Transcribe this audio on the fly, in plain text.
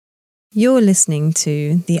You're listening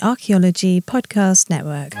to the Archaeology Podcast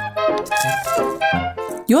Network.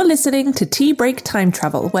 You're listening to Tea Break Time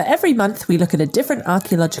Travel, where every month we look at a different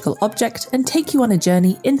archaeological object and take you on a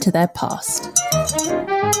journey into their past.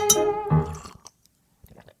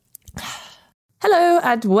 Hello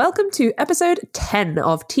and welcome to episode 10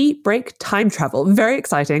 of Tea Break Time Travel. Very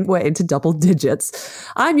exciting. We're into double digits.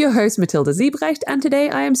 I'm your host, Matilda Siebrecht, and today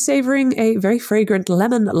I am savouring a very fragrant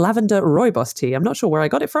lemon lavender rooibos tea. I'm not sure where I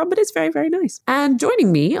got it from, but it's very, very nice. And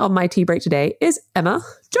joining me on my tea break today is Emma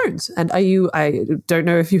Jones. And I don't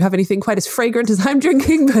know if you have anything quite as fragrant as I'm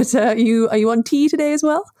drinking, but are you on tea today as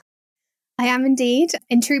well? I am indeed.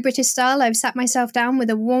 In true British style, I've sat myself down with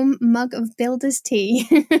a warm mug of Builder's tea.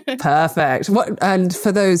 Perfect. And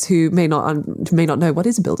for those who may not know, what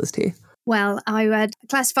is a Builder's tea? Well, I would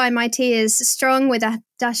classify my tea as strong with a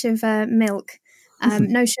dash of milk.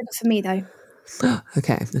 No sugar for me, though.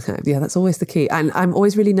 Okay. Yeah, that's always the key. And I'm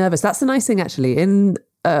always really nervous. That's the nice thing, actually. In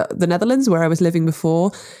the Netherlands, where I was living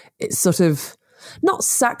before, it's sort of not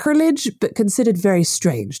sacrilege, but considered very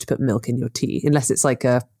strange to put milk in your tea, unless it's like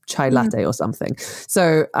a chai latte or something.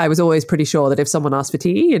 So I was always pretty sure that if someone asked for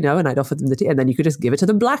tea, and I'd offer them the tea, and then you could just give it to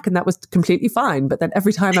them black, and that was completely fine. But then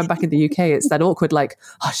every time I'm back in the UK, it's that awkward, like,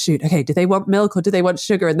 oh shoot, okay, do they want milk or do they want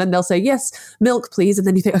sugar? And then they'll say, yes, milk, please. And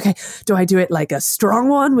then you think, okay, do I do it like a strong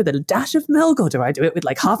one with a dash of milk, or do I do it with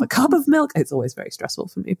like half a cup of milk? It's always very stressful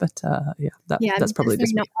for me. But that's probably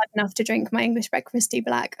just not hard enough to drink my English breakfast tea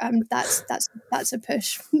black. That's a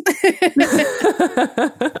push.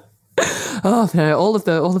 Oh no! All of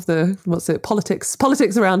the what's it?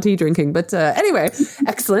 Politics around tea drinking. But anyway,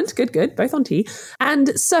 excellent, good, both on tea.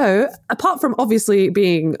 And so, apart from obviously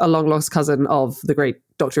being a long lost cousin of the great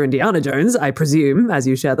Dr. Indiana Jones, I presume, as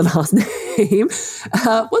you share the last name,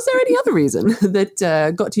 was there any other reason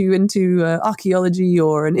that got you into archaeology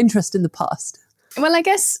or an interest in the past? Well, I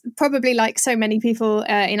guess probably like so many people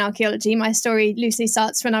in archaeology, my story loosely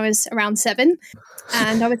starts when I was around 7,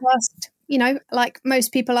 and I was asked, like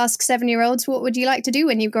most people ask 7-year-olds, what would you like to do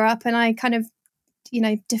when you grow up? And I kind of,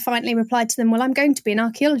 defiantly replied to them, well, I'm going to be an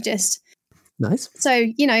archaeologist. Nice. So,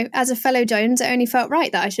 as a fellow Jones, it only felt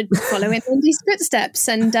right that I should follow in Indy's footsteps.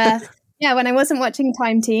 And when I wasn't watching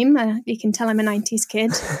Time Team, you can tell I'm a 90s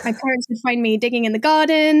kid, my parents would find me digging in the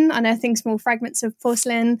garden, unearthing small fragments of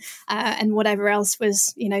porcelain and whatever else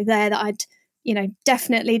was, there that I'd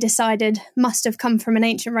definitely decided must have come from an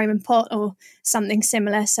ancient Roman pot or something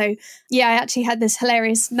similar. So, I actually had this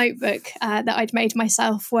hilarious notebook that I'd made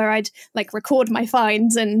myself where I'd like record my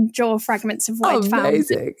finds and draw fragments of what I'd found.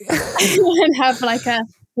 Amazing. And have like a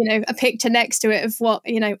picture next to it of what,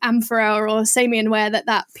 amphora or Samian ware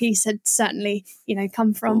that piece had certainly,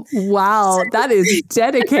 come from. Wow, so, that is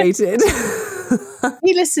dedicated.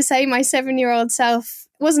 Needless to say, my 7-year-old self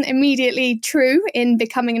wasn't immediately true in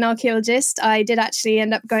becoming an archaeologist. I did actually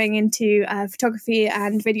end up going into photography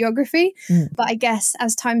and videography. But I guess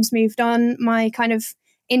as time's moved on, my kind of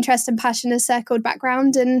interest and passion has circled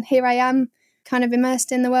background, and here I am kind of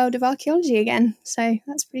immersed in the world of archaeology again. So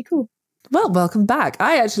that's pretty cool. Well, welcome back.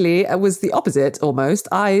 I actually was the opposite almost.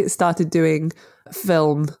 I started doing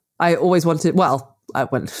film. I always wanted,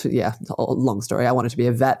 long story. I wanted to be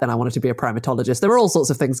a vet, then I wanted to be a primatologist. There were all sorts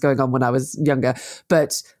of things going on when I was younger.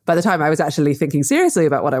 But by the time I was actually thinking seriously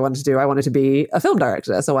about what I wanted to do, I wanted to be a film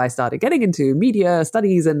director. So I started getting into media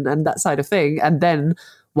studies and that side of thing. And then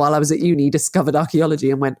while I was at uni, discovered archaeology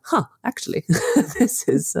and went, actually, this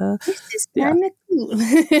is kind of cool.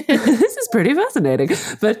 This is pretty fascinating.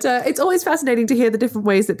 But it's always fascinating to hear the different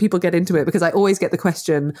ways that people get into it, because I always get the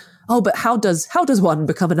question, but how does one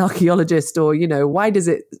become an archaeologist? Or, why does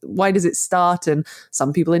it start? And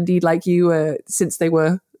some people indeed, like you, since they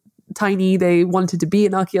were tiny, they wanted to be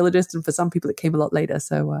an archaeologist. And for some people, it came a lot later.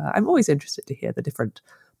 So I'm always interested to hear the different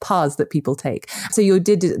paths that people take. So you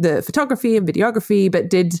did the photography and videography, but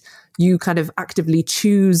did you kind of actively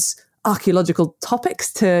choose archaeological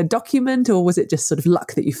topics to document, or was it just sort of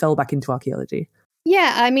luck that you fell back into archaeology?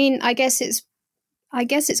 Yeah, I mean, I guess it's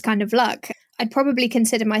kind of luck. I'd probably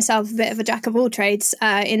consider myself a bit of a jack of all trades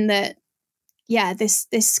in that,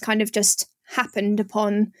 this kind of just happened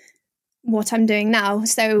upon what I'm doing now.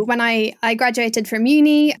 So when I graduated from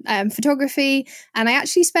uni, photography, and I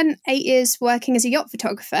actually spent 8 years working as a yacht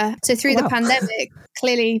photographer. So through the pandemic,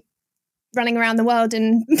 clearly running around the world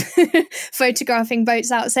and photographing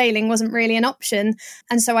boats out sailing wasn't really an option.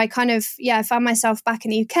 And so I kind of, found myself back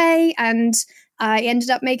in the UK, and I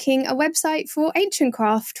ended up making a website for Ancient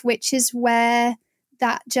Craft, which is where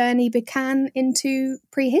that journey began into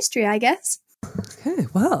prehistory, I guess. Okay,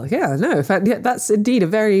 well, yeah, no, in fact, that's indeed a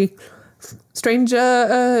very strange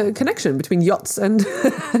connection between yachts and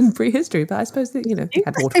prehistory. But I suppose that, they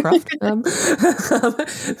had watercraft.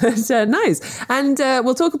 But nice. And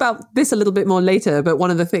we'll talk about this a little bit more later. But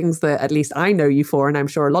one of the things that at least I know you for, and I'm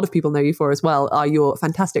sure a lot of people know you for as well, are your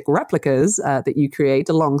fantastic replicas that you create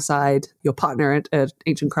alongside your partner at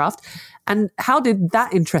Ancient Craft. And how did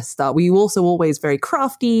that interest start? Were you also always very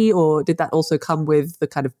crafty, or did that also come with the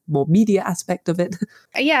kind of more media aspect of it?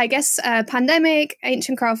 Yeah, I guess pandemic,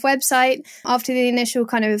 Ancient Craft website. After the initial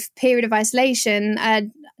kind of period of isolation,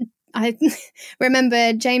 I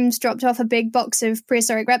remember James dropped off a big box of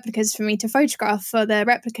prehistoric replicas for me to photograph for the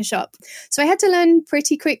replica shop. So I had to learn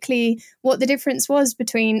pretty quickly what the difference was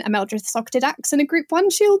between a Meldreth socketed axe and a Group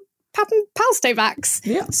 1 shield pattern Palstove axe.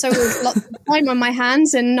 Yeah. So with lots of time on my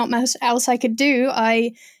hands and not much else I could do,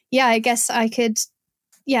 I guess I could,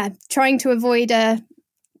 trying to avoid a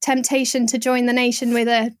temptation to join the nation with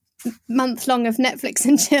a month long of Netflix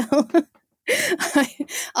and chill.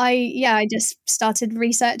 I just started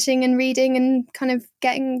researching and reading and kind of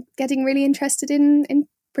getting really interested in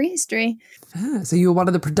prehistory. So you were one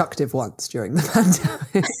of the productive ones during the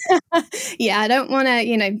pandemic. Yeah, I don't want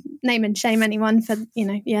to, name and shame anyone for,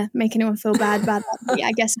 make anyone feel bad about that. Yeah,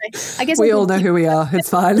 I guess we all know who we are. It's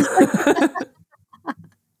fine.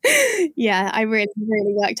 Yeah, I really,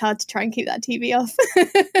 really worked hard to try and keep that TV off.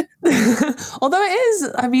 Although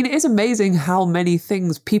it is amazing how many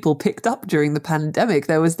things people picked up during the pandemic.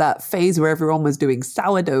 There was that phase where everyone was doing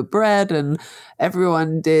sourdough bread and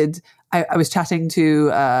everyone did. I was chatting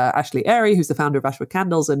to Ashley Airy, who's the founder of Ashwood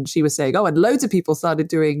Candles, and she was saying, and loads of people started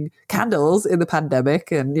doing candles in the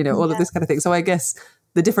pandemic and, all of this kind of thing. So I guess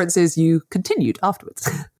the difference is you continued afterwards.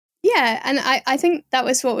 Yeah, and I think that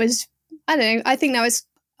was what was, I don't know, I think that was,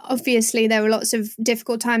 obviously there were lots of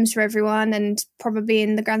difficult times for everyone, and probably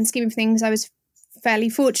in the grand scheme of things, I was fairly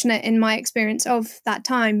fortunate in my experience of that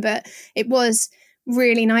time, but it was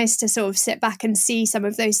really nice to sort of sit back and see some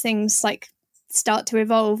of those things like start to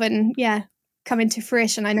evolve and come into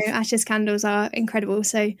fruition. I know Ash's candles are incredible,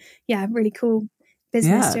 so really cool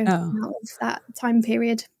business to come out of that time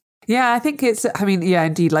period. Yeah, I think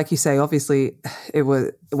indeed, like you say, obviously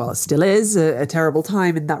it still is a terrible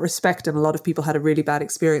time in that respect, and a lot of people had a really bad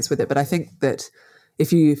experience with it. But I think that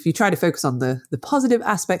if you try to focus on the positive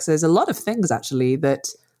aspects, there's a lot of things actually that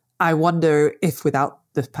I wonder if without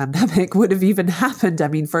the pandemic would have even happened. I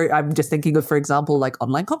mean, I'm just thinking of, for example, like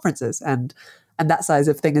online conferences and that size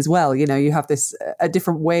of thing as well. You have this a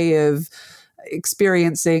different way of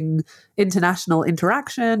experiencing international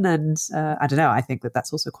interaction, and I don't know. I think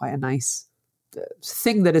that's also quite a nice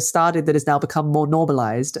thing that has started that has now become more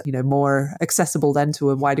normalized. More accessible then to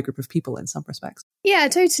a wider group of people in some respects. Yeah,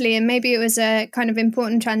 totally. And maybe it was a kind of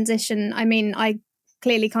important transition. I mean, I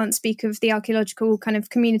clearly can't speak of the archaeological kind of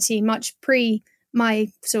community much pre my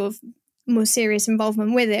sort of more serious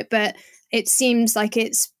involvement with it, but it seems like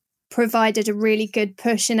it's provided a really good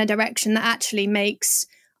push in a direction that actually makes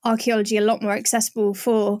archaeology a lot more accessible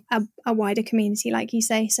for a wider community, like you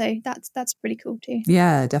say. So that's pretty cool too.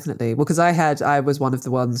 Yeah, definitely. Well, because I was one of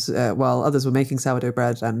the ones while others were making sourdough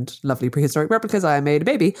bread and lovely prehistoric replicas, I made a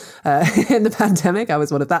baby in the pandemic. I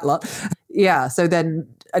was one of that lot. Yeah. So then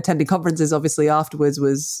attending conferences obviously afterwards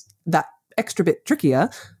was that extra bit trickier.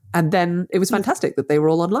 And then it was fantastic that they were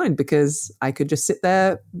all online, because I could just sit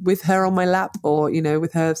there with her on my lap or,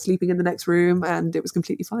 with her sleeping in the next room, and it was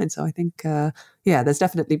completely fine. So I think, there's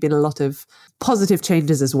definitely been a lot of positive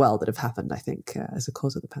changes as well that have happened, I think, as a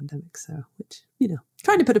cause of the pandemic. So, which,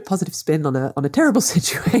 trying to put a positive spin on a terrible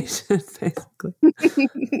situation, basically.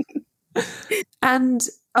 And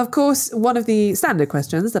of course, one of the standard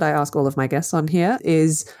questions that I ask all of my guests on here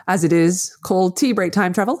is, as it is called tea break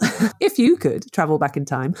time travel, if you could travel back in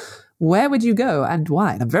time, where would you go and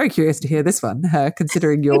why? And I'm very curious to hear this one,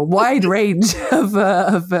 considering your wide range of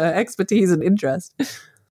expertise and interest.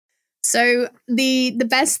 So the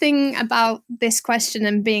best thing about this question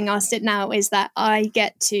and being asked it now is that I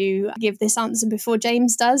get to give this answer before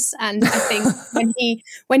James does, and I think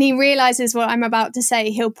when he realizes what I'm about to say,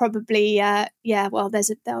 he'll probably he'll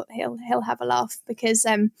have a laugh, because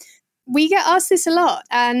we get asked this a lot,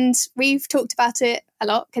 and we've talked about it a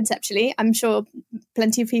lot conceptually. I'm sure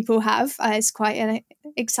plenty of people have. It's quite an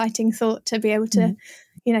exciting thought to be able to,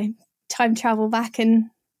 time travel back and.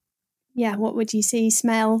 Yeah, what would you see?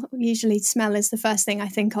 Smell? Usually smell is the first thing I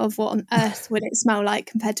think of. What on earth would it smell like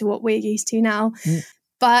compared to what we're used to now? Mm.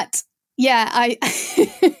 But yeah,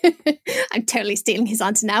 I'm totally stealing his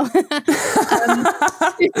answer now.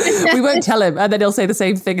 We won't tell him, and then he'll say the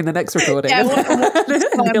same thing in the next recording. Yeah,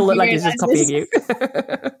 he'll look like he's just copying you.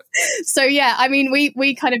 So yeah, I mean,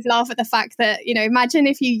 we kind of laugh at the fact that, you know, imagine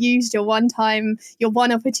if you used your one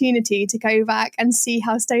opportunity to go back and see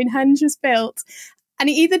how Stonehenge was built. And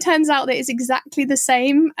it either turns out that it's exactly the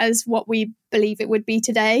same as what we believe it would be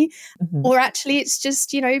today, or actually it's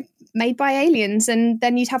just, you know, made by aliens, and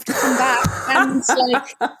then you'd have to come back and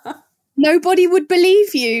like nobody would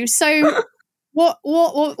believe you. So what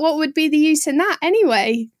would be the use in that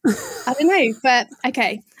anyway? I don't know. But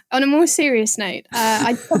okay, on a more serious note,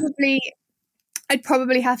 I'd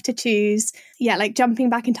probably have to choose, like jumping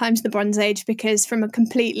back in time to the Bronze Age, because from a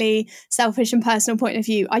completely selfish and personal point of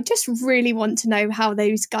view, I just really want to know how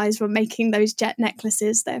those guys were making those jet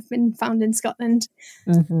necklaces that have been found in Scotland.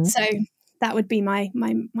 So that would be my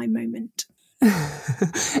moment.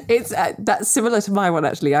 It's that's similar to my one,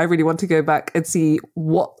 actually. I really want to go back and see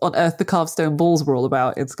what on earth the carved stone balls were all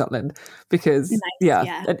about in Scotland, because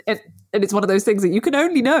and it's one of those things that you can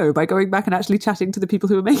only know by going back and actually chatting to the people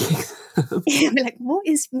who are making them. Yeah, be like, what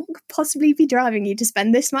could possibly be driving you to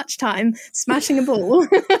spend this much time smashing a ball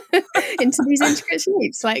into these intricate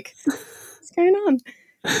shapes? Like, what's going on?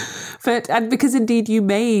 And because indeed you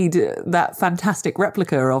made that fantastic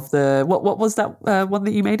replica of the what was that one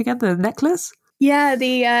that you made again, the necklace? Yeah,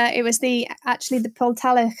 it was the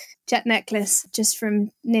Poltalloch jet necklace just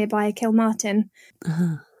from nearby Kilmartin.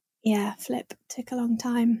 Yeah, flip, took a long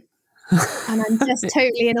time. And I'm just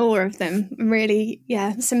totally in awe of them. Really,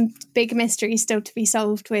 some big mysteries still to be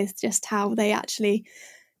solved with just how they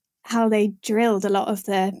drilled a lot of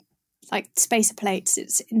the spacer plates.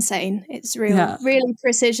 It's insane. It's really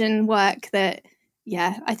precision work that,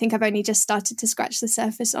 I think I've only just started to scratch the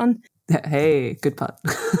surface on. Hey, good pun.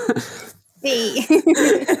 Hey.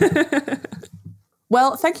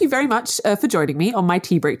 Well, thank you very much for joining me on my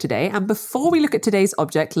tea break today. And before we look at today's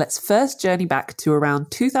object, let's first journey back to around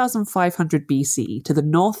 2500 BC to the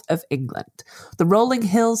north of England. The rolling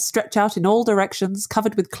hills stretch out in all directions,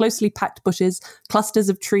 covered with closely packed bushes, clusters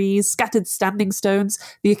of trees, scattered standing stones,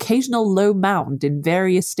 the occasional low mound in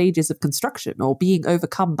various stages of construction or being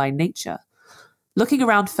overcome by nature. Looking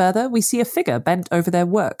around further, we see a figure bent over their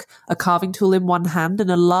work, a carving tool in one hand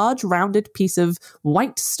and a large rounded piece of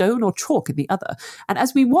white stone or chalk in the other. And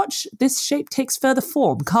as we watch, this shape takes further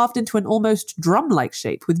form, carved into an almost drum-like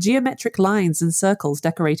shape with geometric lines and circles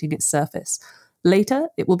decorating its surface. Later,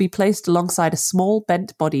 it will be placed alongside a small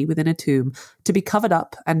bent body within a tomb to be covered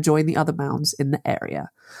up and join the other mounds in the area.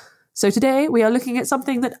 So today we are looking at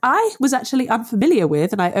something that I was actually unfamiliar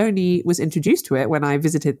with, and I only was introduced to it when I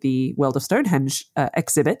visited the World of Stonehenge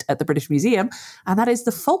exhibit at the British Museum, and that is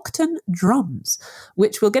the Folkton drums,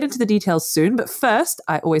 which we'll get into the details soon. But first,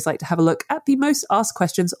 I always like to have a look at the most asked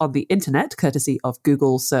questions on the internet, courtesy of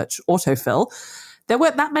Google search autofill. There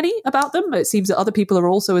weren't that many about them. It seems that other people are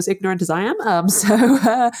also as ignorant as I am. So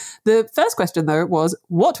the first question, though, was,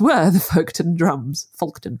 what were the Folkton drums?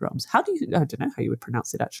 Folkton drums. I don't know how you would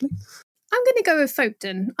pronounce it, actually. I'm going to go with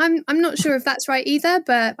Folkton. I'm not sure if that's right either,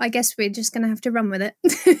 but I guess we're just going to have to run with it.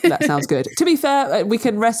 That sounds good. To be fair, we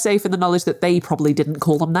can rest safe in the knowledge that they probably didn't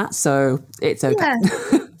call them that, so it's okay.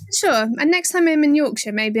 Yeah, sure. And next time I'm in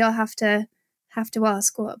Yorkshire, maybe I'll have to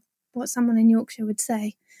ask what someone in Yorkshire would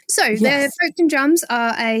say. So the Folkton drums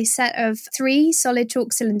are a set of 3 solid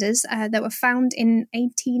chalk cylinders that were found in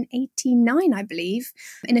 1889, I believe,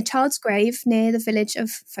 in a child's grave near the village of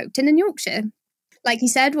Folkton in Yorkshire. Like you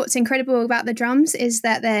said, what's incredible about the drums is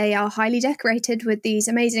that they are highly decorated with these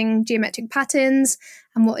amazing geometric patterns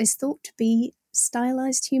and what is thought to be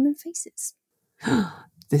stylized human faces.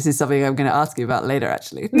 This is something I'm going to ask you about later,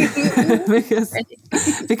 actually,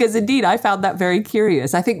 because indeed I found that very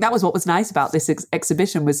curious. I think that was what was nice about this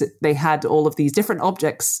exhibition, was that they had all of these different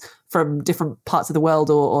objects from different parts of the world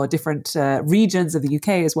or different regions of the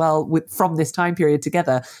UK as well from this time period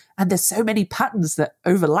together. And there's so many patterns that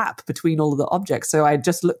overlap between all of the objects. So I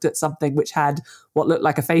just looked at something which had what looked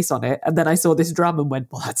like a face on it. And then I saw this drum and went,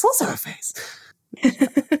 well, that's also a face.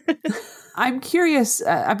 I'm curious.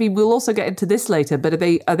 I mean, we'll also get into this later, but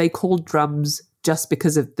are they called drums just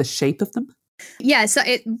because of the shape of them? Yeah, so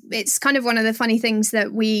it's kind of one of the funny things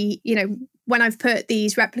that we, when I've put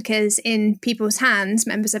these replicas in people's hands,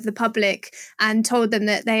 members of the public, and told them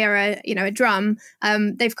that they are a drum,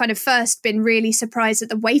 they've kind of first been really surprised at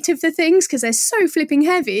the weight of the things because they're so flipping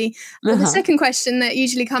heavy. But the second question that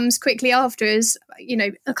usually comes quickly after is,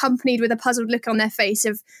 accompanied with a puzzled look on their face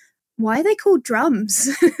of, why are they called drums?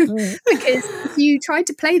 Because if you tried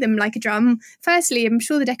to play them like a drum, firstly, I'm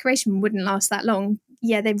sure the decoration wouldn't last that long.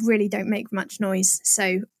 Yeah, they really don't make much noise.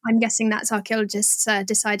 So I'm guessing that's archaeologists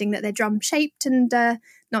deciding that they're drum-shaped and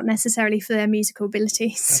not necessarily for their musical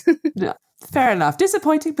abilities. Yeah. Fair enough.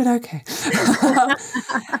 Disappointing, but okay.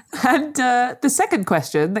 And the second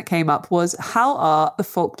question that came up was, how are the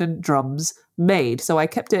Folkton drums made? So I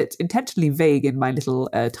kept it intentionally vague in my little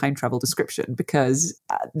time travel description because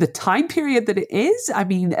the time period that it is, I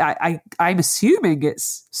mean, I'm assuming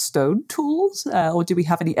it's stone tools, or do we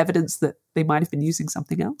have any evidence that they might have been using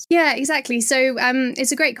something else? Yeah, exactly. So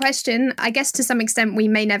it's a great question. I guess to some extent we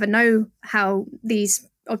may never know how these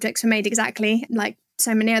objects were made exactly, like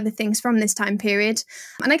so many other things from this time period.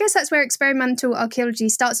 And I guess that's where experimental archaeology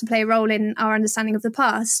starts to play a role in our understanding of the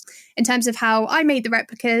past. In terms of how I made the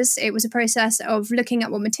replicas, it was a process of looking at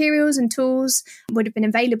what materials and tools would have been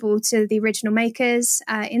available to the original makers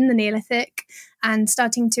in the Neolithic, and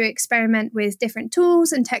starting to experiment with different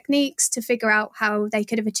tools and techniques to figure out how they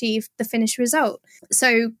could have achieved the finished result.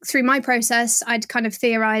 So through my process, I'd kind of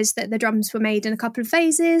theorized that the drums were made in a couple of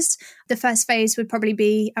phases. The first phase would probably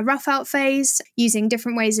be a rough out phase, using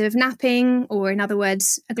different ways of knapping, or in other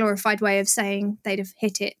words, a glorified way of saying they'd have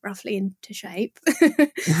hit it roughly into shape.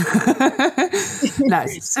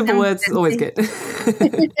 Nice. Simple words, always good.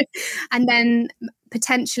 And then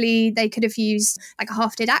potentially they could have used like a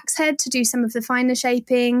hafted axe head to do some of the finer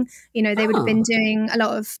shaping. You know, they would have been doing a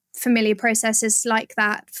lot of familiar processes like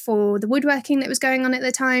that for the woodworking that was going on at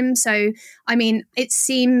the time. So, I mean, it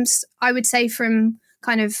seems, I would say from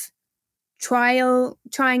kind of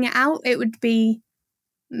trying it out, it would be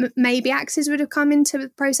maybe axes would have come into the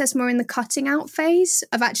process more in the cutting out phase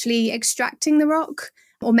of actually extracting the rock.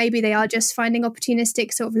 Or maybe they are just finding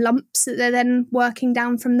opportunistic sort of lumps that they're then working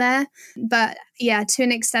down from there. But yeah, to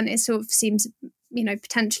an extent, it sort of seems, you know,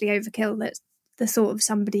 potentially overkill, that the thought of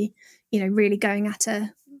somebody, you know, really going at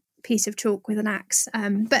a piece of chalk with an axe.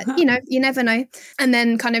 But, you know, you never know. And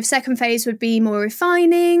then kind of second phase would be more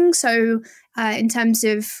refining. So in terms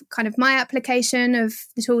of kind of my application of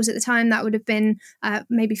the tools at the time, that would have been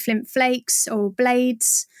maybe flint flakes or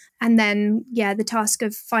blades. And then, yeah, the task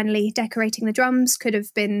of finally decorating the drums could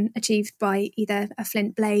have been achieved by either a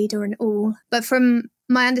flint blade or an awl. But from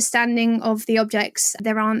my understanding of the objects,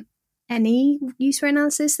 there aren't any use for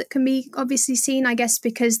analysis that can be obviously seen, I guess,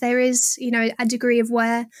 because there is, you know, a degree of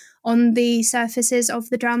wear on the surfaces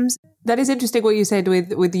of the drums. That is interesting what you said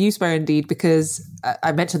with the use wear, indeed, because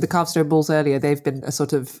I mentioned the carved stone balls earlier. They've been a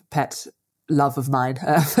sort of pet love of mine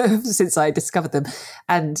since I discovered them.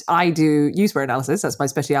 And I do use wear analysis. That's my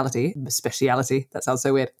speciality. That sounds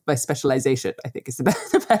so weird. My specialization, I think, is the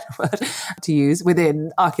better word to use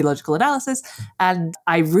within archaeological analysis. And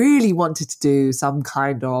I really wanted to do some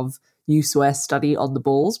kind of use wear study on the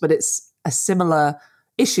balls, but it's a similar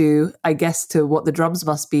issue, I guess, to what the drums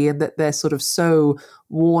must be, in that they're sort of so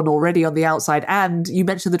worn already on the outside. And you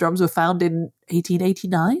mentioned the drums were found in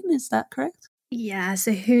 1889, is that correct? Yeah,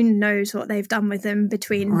 so who knows what they've done with them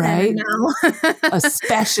between then and now.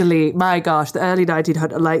 Especially, my gosh, the early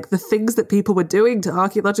 1900s, like the things that people were doing to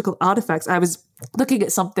archaeological artifacts. I was looking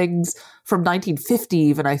at some things from 1950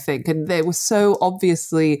 even, I think, and they were so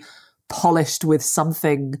obviously polished with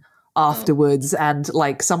something afterwards, and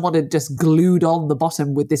like someone had just glued on the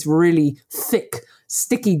bottom with this really thick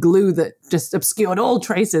sticky glue that just obscured all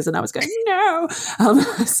traces, and I was going, no.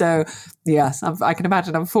 So yes, I can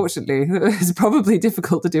imagine, unfortunately, it's probably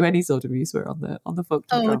difficult to do any sort of use wear on the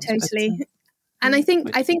Folkton drums. Totally. And I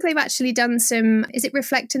think they've actually done some, is it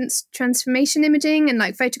reflectance transformation imaging and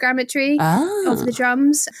like photogrammetry of the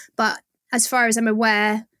drums? But as far as I'm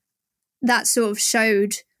aware, that sort of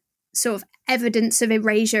showed sort of evidence of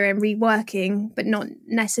erasure and reworking, but not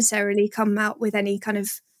necessarily come out with any kind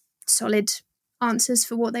of solid answers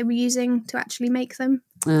for what they were using to actually make them.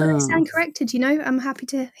 But I stand corrected, you know. I'm happy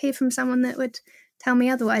to hear from someone that would tell me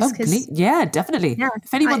otherwise. Yeah, definitely. Yeah,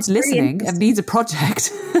 if anyone's listening and needs a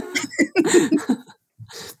project,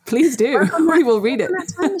 please do. We will read it.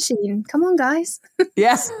 Time machine. Come on, guys.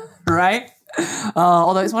 Yes, right.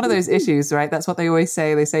 Although it's one of those issues, right? That's what they always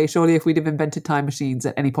say. They say, surely if we'd have invented time machines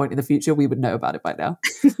at any point in the future, we would know about it by now,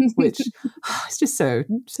 which is just so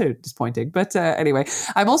disappointing. But anyway,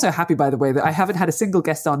 I'm also happy, by the way, that I haven't had a single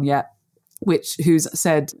guest on yet who's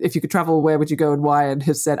said, if you could travel, where would you go and why? And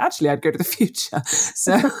has said, actually, I'd go to the future.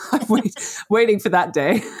 So I'm waiting for that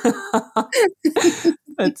day.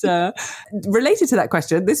 But related to that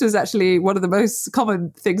question, this was actually one of the most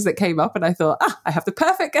common things that came up. And I thought, I have the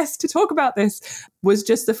perfect guest to talk about this, was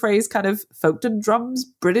just the phrase kind of Folkton Drums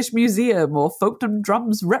British Museum or Folkton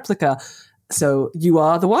Drums replica. So you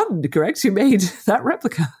are the one, correct, who made that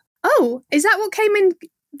replica. Oh, is that what came in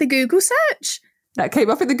the Google search? That came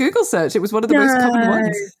up in the Google search. It was one of the most common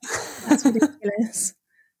ones. That's ridiculous.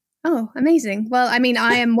 Oh, amazing. Well, I mean,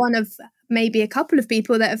 I am one of maybe a couple of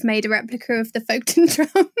people that have made a replica of the Folkestone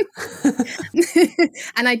drum.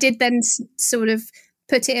 And I did then sort of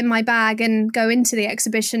put it in my bag and go into the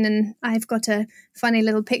exhibition, and I've got a funny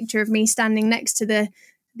little picture of me standing next to the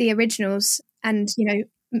originals, and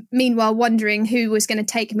meanwhile wondering who was going to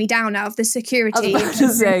take me down out of the security. I was about to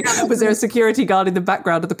say, was there a security guard in the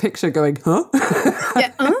background of the picture going, huh?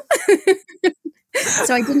 Yeah,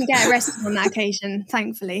 So I didn't get arrested on that occasion,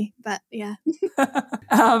 thankfully. But yeah.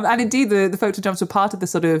 And indeed, the Folkestone drums were part of the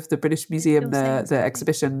sort of the British Museum, the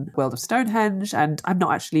exhibition World of Stonehenge. And I'm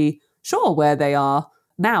not actually sure where they are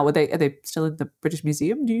now. Are they still in the British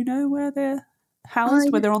Museum? Do you know where they're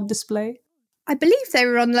housed, where they're on display? I believe they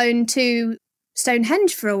were on loan to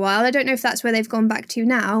Stonehenge for a while. I don't know if that's where they've gone back to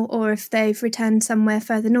now, or if they've returned somewhere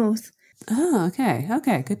further north. Oh, okay.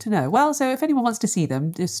 Good to know. Well, so if anyone wants to see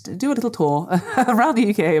them, just do a little tour around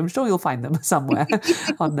the UK. I'm sure you'll find them somewhere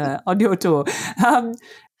on your tour.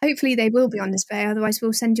 Hopefully they will be on display, otherwise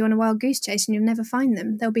we'll send you on a wild goose chase and you'll never find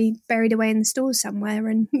them. They'll be buried away in the stores somewhere,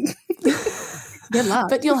 and good luck.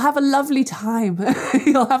 But you'll have a lovely time.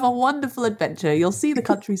 You'll have a wonderful adventure. You'll see the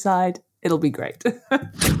countryside. It'll be great.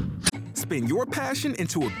 Spin your passion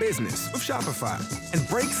into a business with Shopify and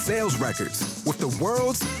break sales records with the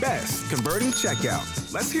world's best converting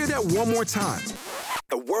checkout. Let's hear that one more time.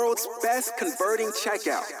 The world's best converting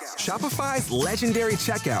checkout. Shopify's legendary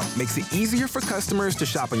checkout makes it easier for customers to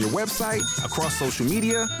shop on your website, across social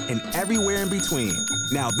media, and everywhere in between.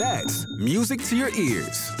 Now that's music to your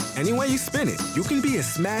ears. Any way you spin it, you can be a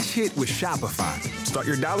smash hit with Shopify. Start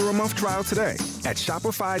your $1 a month trial today at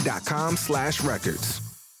shopify.com/records.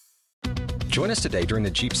 Join us today during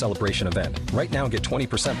the Jeep Celebration event. Right now, get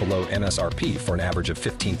 20% below MSRP for an average of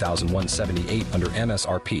 $15,178 under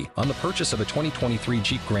MSRP on the purchase of a 2023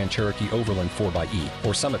 Jeep Grand Cherokee Overland 4xE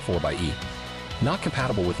or Summit 4xE. Not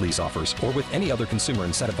compatible with lease offers or with any other consumer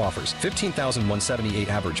incentive offers. $15,178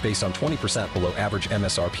 average based on 20% below average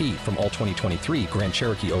MSRP from all 2023 Grand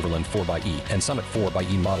Cherokee Overland 4xE and Summit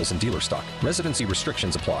 4xE models in dealer stock. Residency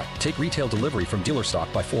restrictions apply. Take retail delivery from dealer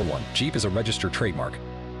stock by 4/1. Jeep is a registered trademark.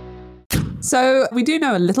 So we do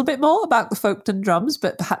know a little bit more about the Folkestone drums,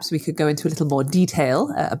 but perhaps we could go into a little more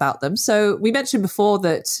detail about them. So we mentioned before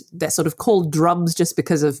that they're sort of called drums just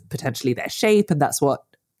because of potentially their shape, and that's what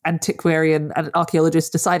antiquarian and archaeologists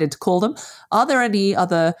decided to call them. Are there any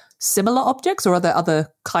other similar objects, or are there other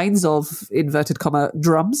kinds of inverted comma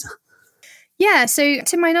drums? Yeah, so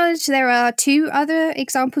to my knowledge, there are 2 other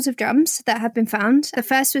examples of drums that have been found. The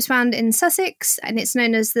first was found in Sussex, and it's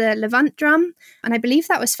known as the Levant drum, and I believe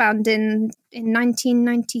that was found in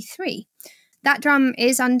 1993. That drum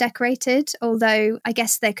is undecorated, although I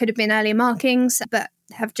guess there could have been earlier markings, but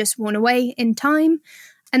have just worn away in time.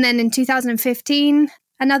 And then in 2015,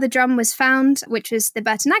 another drum was found, which was the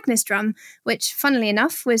Burton Agnes drum, which, funnily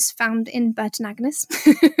enough, was found in Burton Agnes.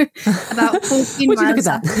 About 14 Would you miles. look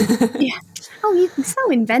at that? Yeah. Oh, you're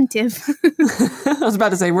so inventive. I was about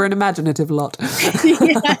to say, we're an imaginative lot.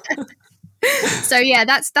 Yeah. So yeah,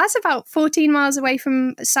 that's about 14 miles away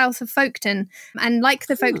from south of Folkestone. And like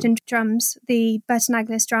the Folkestone drums, the Burton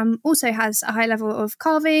Agnes drum also has a high level of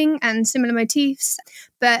carving and similar motifs,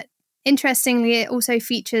 but interestingly, it also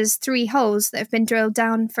features 3 holes that have been drilled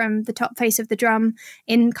down from the top face of the drum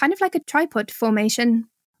in kind of like a tripod formation.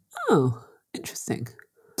 Oh, interesting.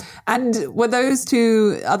 And were those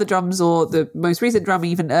 2 other drums, or the most recent drum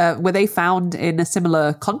even, were they found in a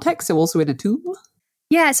similar context, so also in a tomb?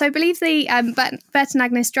 Yeah, so I believe the Burton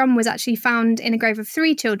Agnes drum was actually found in a grave of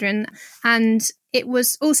 3 children, and it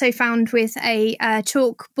was also found with a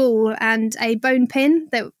chalk ball and a bone pin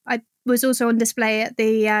that was also on display at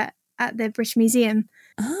the British Museum.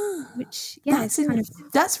 Which, yeah,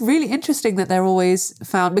 that's really interesting that they're always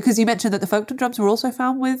found, because you mentioned that the Folkestone drums were also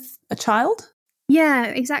found with a child. Yeah,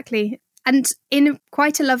 exactly. And in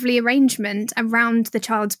quite a lovely arrangement around the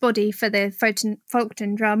child's body for the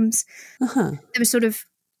Folkestone drums. There was sort of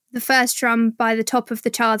the first drum by the top of the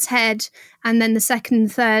child's head, and then the second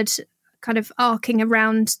and third kind of arcing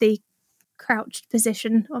around the crouched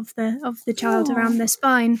position of the child around their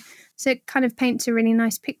spine. So it kind of paints a really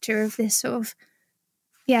nice picture of this sort of,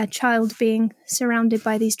 child being surrounded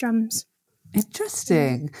by these drums.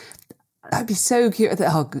 Interesting. I'd be so curious.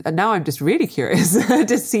 Now I'm just really curious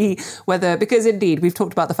to see whether, because indeed we've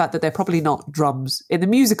talked about the fact that they're probably not drums in the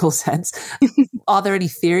musical sense. Are there any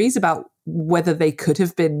theories about whether they could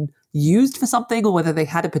have been used for something, or whether they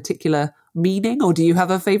had a particular meaning? Or do you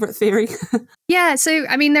have a favourite theory? Yeah, so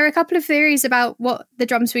I mean, there are a couple of theories about what the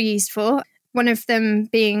drums were used for. One of them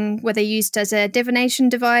being whether used as a divination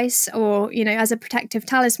device, or, as a protective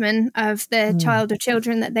talisman of the child or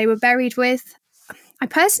children that they were buried with. I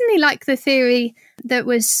personally like the theory that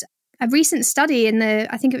was a recent study in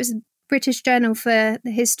I think it was the British Journal for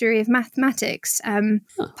the History of Mathematics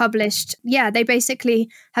published. Yeah, they basically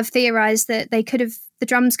have theorized that the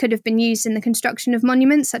drums could have been used in the construction of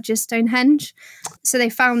monuments such as Stonehenge. So they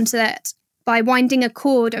found that by winding a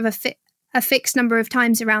cord of a fixed number of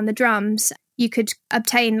times around the drums, you could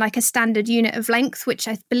obtain like a standard unit of length, which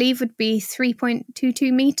I believe would be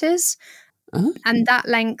 3.22 meters. Uh-huh. And that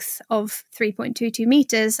length of 3.22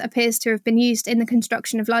 meters appears to have been used in the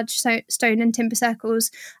construction of large stone and timber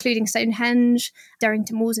circles, including Stonehenge,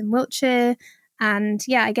 Darrington Walls in Wiltshire. And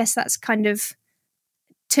yeah, I guess that's kind of,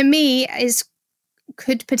 to me, is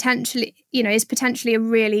potentially a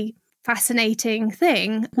really fascinating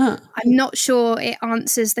thing. Huh. I'm not sure it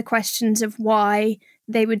answers the questions of why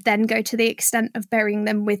they would then go to the extent of burying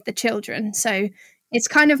them with the children. So it's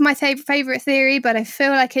kind of my favorite theory, but I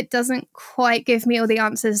feel like it doesn't quite give me all the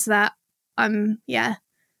answers that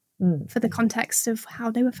for the context of how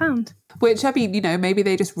they were found. Which, I mean, maybe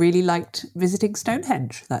they just really liked visiting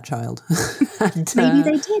Stonehenge, that child. And, maybe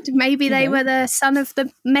they did. Maybe they were the son of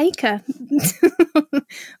the maker.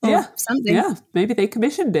 Or something. Yeah, maybe they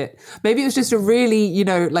commissioned it. Maybe it was just a really,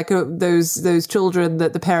 those children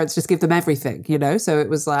that the parents just give them everything, So it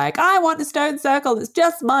was like, I want a stone circle. It's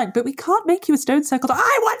just mine. But we can't make you a stone circle.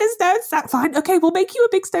 I want a stone circle. Fine. Okay, we'll make you a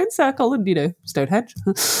big stone circle. And, Stonehenge.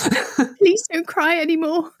 Please don't cry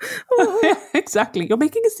anymore. Yeah, exactly. You're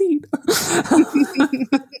making a scene.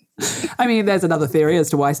 I mean, there's another theory as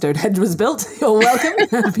to why Stonehenge was built. You're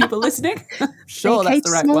welcome, people listening. Sure, that's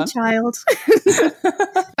the right small one. Child.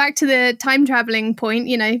 Back to the time traveling point,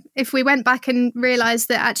 if we went back and realised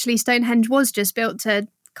that actually Stonehenge was just built to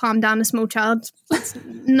calm down a small child, it's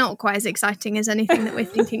not quite as exciting as anything that we're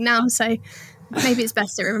thinking now. So maybe it's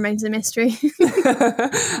best it remains a mystery.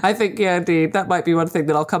 I think, yeah, indeed. That might be one thing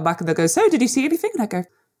that I'll come back and they'll go, so did you see anything? And I go,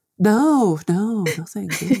 no,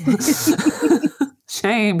 nothing.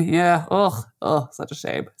 Shame, yeah. Oh, such a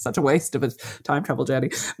shame. Such a waste of a time travel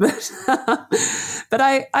journey. But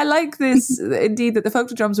I like this, indeed, that the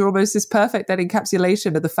Folkton drums are almost this perfect then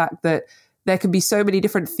encapsulation of the fact that there can be so many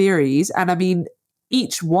different theories. And I mean,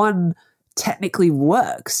 each one technically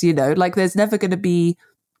works, like there's never going to be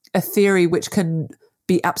a theory which can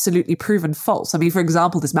be absolutely proven false. I mean, for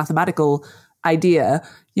example, this mathematical idea,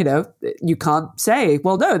 you can't say,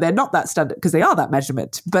 well, no, they're not that standard because they are that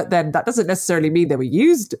measurement. But then that doesn't necessarily mean they were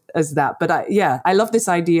used as that. But I love this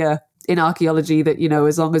idea in archaeology that,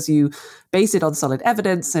 as long as you base it on solid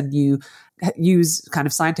evidence and you use kind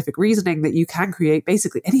of scientific reasoning, that you can create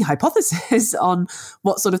basically any hypothesis on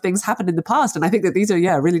what sort of things happened in the past. And I think that these are,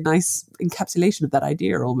 a really nice encapsulation of that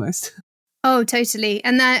idea almost. Oh, totally.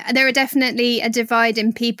 And there are definitely a divide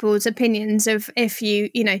in people's opinions of if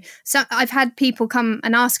so I've had people come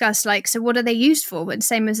and ask us like, so what are they used for? But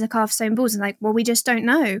same as the carved stone balls, and like, well, we just don't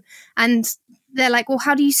know. And they're like, well,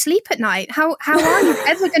 how do you sleep at night? How are you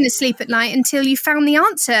ever going to sleep at night until you found the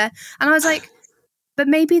answer? And I was like, but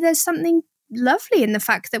maybe there's something lovely in the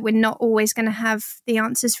fact that we're not always going to have the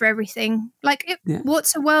answers for everything. Like,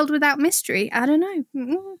 what's a world without mystery? I don't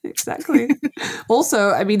know. Exactly. Also,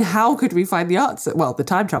 I mean, how could we find the answer? Well, the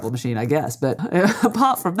time travel machine, I guess. But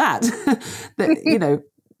apart from that,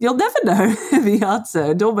 you'll never know the answer.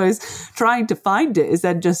 And almost trying to find it is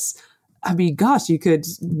then just, I mean, gosh, you could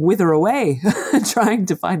wither away trying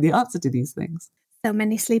to find the answer to these things. So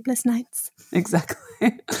many sleepless nights. Exactly.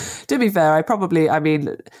 To be fair, I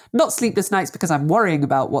mean, not sleepless nights because I'm worrying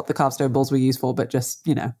about what the carved stone balls were used for, but just,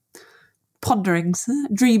 ponderings,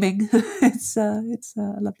 dreaming. It's a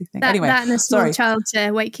lovely thing. Anyway, that and a small child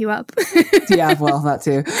to wake you up. Yeah, well, that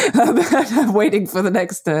too. I'm waiting for the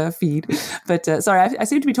next feed. But sorry, I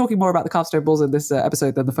seem to be talking more about the carved stone balls in this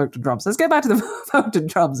episode than the Folkton drums. Let's go back to the Folkton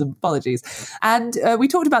drums. Apologies. And we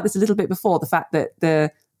talked about this a little bit before, the fact that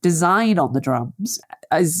the design on the drums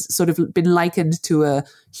has sort of been likened to a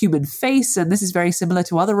human face, and this is very similar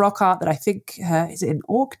to other rock art that I think is in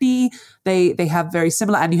Orkney. They have very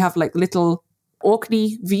similar, and you have like little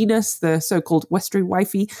Orkney Venus, the so-called Westry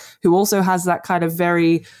wifey, who also has that kind of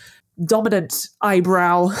very dominant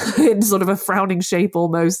eyebrow in sort of a frowning shape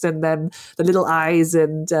almost, and then the little eyes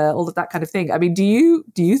and all of that kind of thing. I mean, do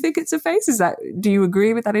you think it's a face? Do you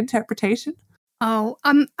agree with that interpretation? Oh,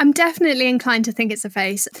 I'm definitely inclined to think it's a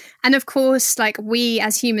face. And of course, like we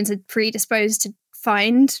as humans are predisposed to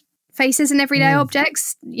find faces in everyday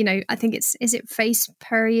objects. I think is it face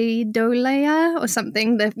pareidolia or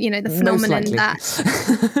something? The phenomenon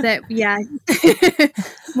that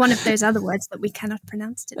One of those other words that we cannot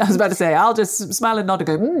pronounce today. I was about to say, I'll just smile and nod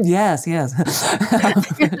and go, yes.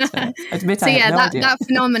 Admit So I have no idea. that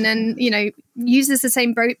phenomenon, uses the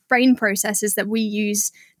same brain processes that we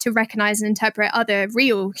use to recognize and interpret other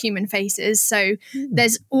real human faces. So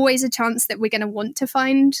there's always a chance that we're going to want to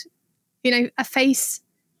find, a face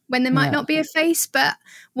when there might not be a face. But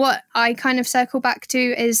what I kind of circle back to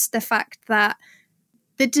is the fact that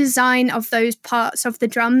the design of those parts of the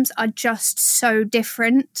drums are just so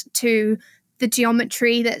different to the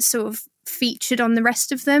geometry that's sort of featured on the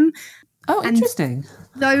rest of them. Oh, interesting.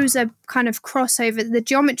 And those are kind of crossover. The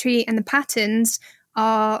geometry and the patterns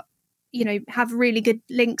are, have really good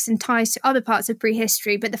links and ties to other parts of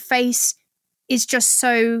prehistory, but the face is just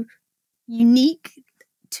so unique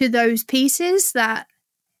to those pieces that,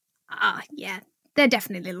 they're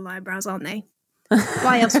definitely little eyebrows, aren't they?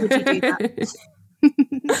 Why else would you do that?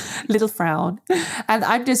 Little frown. And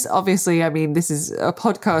I'm just, obviously, this is a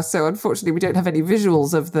podcast, so unfortunately we don't have any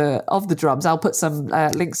visuals of the drums. I'll put some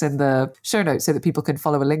links in the show notes so that people can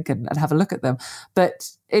follow a link and have a look at them. But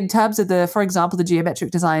in terms of for example, the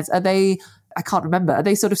geometric designs, are they, I can't remember, are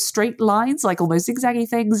they sort of straight lines, like almost zigzaggy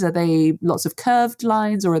things? Are they lots of curved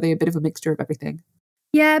lines, or are they a bit of a mixture of everything?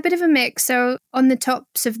 Yeah, a bit of a mix. So on the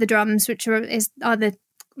tops of the drums, which are the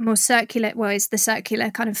more circular, is the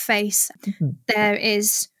circular kind of face, there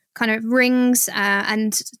is kind of rings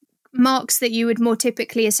and marks that you would more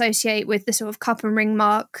typically associate with the sort of cup and ring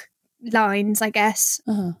mark lines, I guess.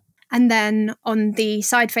 And then on the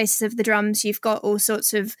side faces of the drums, you've got all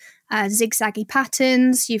sorts of zigzaggy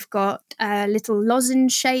patterns. You've got little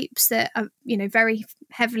lozenge shapes that are, very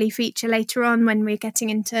heavily feature later on when we're getting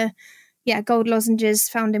into gold lozenges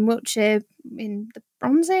found in Wiltshire in the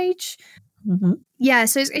Bronze Age. Yeah,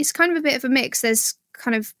 so it's kind of a bit of a mix. There's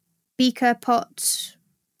kind of beaker pot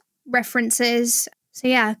references.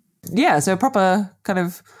 So so a proper kind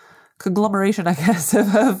of conglomeration, I guess,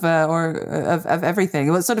 of everything.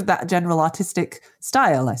 It was sort of that general artistic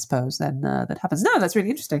style, I suppose, then that happens. No, that's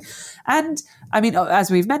really interesting. And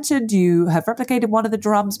as we've mentioned, you have replicated one of the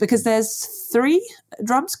drums, because there's 3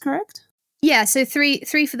 drums, correct? Yeah, so three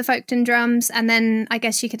for the Folkestone drums, and then I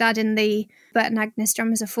guess you could add in the Burton Agnes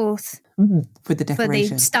drum as a 4th. With the decoration.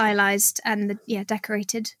 For the stylised and the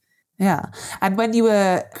decorated. Yeah. And when you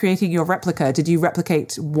were creating your replica, did you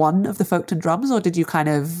replicate one of the Folkestone drums, or did you kind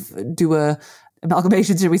of do a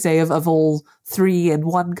amalgamation, shall we say, of all 3 in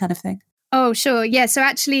one kind of thing? Oh, sure. Yeah, so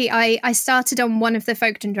actually I started on one of the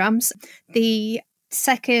Folkestone drums. The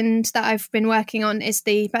second that I've been working on is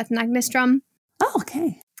the Burton Agnes drum. Oh,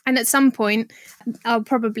 okay. And at some point, I'll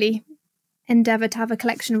probably endeavour to have a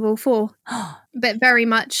collection of all 4, but very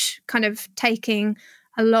much kind of taking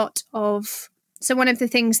a lot of... So one of the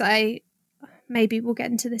things that maybe we'll get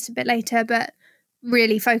into this a bit later, but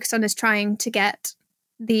really focus on is trying to get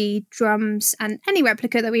the drums and any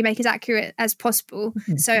replica that we make as accurate as possible.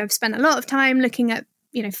 So I've spent a lot of time looking at,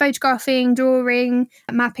 photographing, drawing,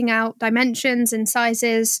 mapping out dimensions and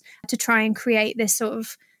sizes to try and create this sort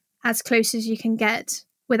of as close as you can get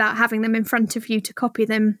without having them in front of you to copy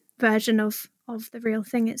them version of the real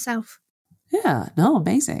thing itself. Yeah, no,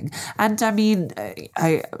 amazing. And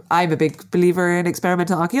I'm a big believer in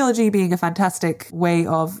experimental archaeology being a fantastic way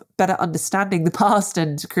of better understanding the past,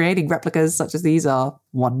 and creating replicas such as these are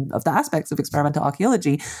one of the aspects of experimental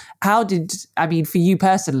archaeology. How did, for you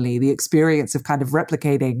personally, the experience of kind of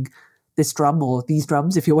replicating this drum, or these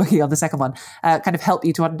drums, if you're working on the second one, kind of help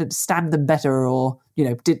you to understand them better, or,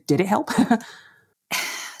 did it help?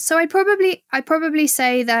 So I'd probably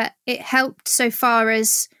say that it helped so far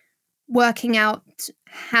as working out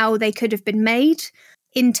how they could have been made.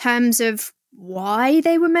 In terms of why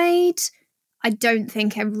they were made, I don't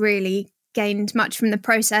think I really gained much from the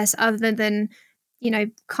process, other than,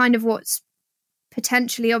 kind of what's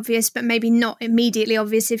potentially obvious, but maybe not immediately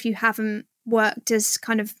obvious if you haven't worked as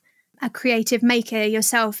kind of a creative maker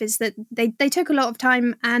yourself, is that they took a lot of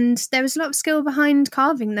time and there was a lot of skill behind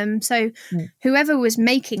carving them. So whoever was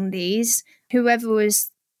making these, whoever was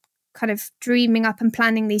kind of dreaming up and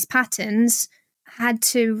planning these patterns, had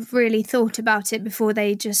to really thought about it before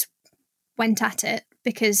they just went at it,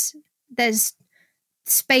 because there's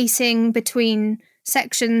spacing between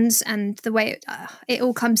sections and the way it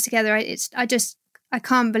all comes together. I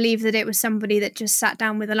can't believe that it was somebody that just sat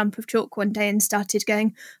down with a lump of chalk one day and started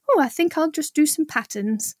going, I think I'll just do some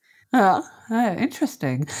patterns. Oh,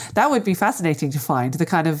 interesting. That would be fascinating to find, the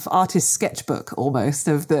kind of artist's sketchbook almost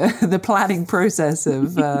of the planning process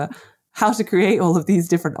of how to create all of these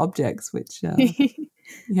different objects, which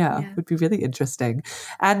would be really interesting.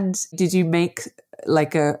 And did you make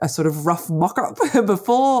like a sort of rough mock-up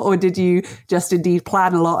before, or did you just indeed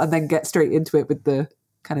plan a lot and then get straight into it with the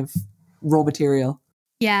kind of raw material?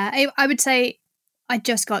 Yeah, I would say I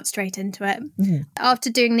just got straight into it. After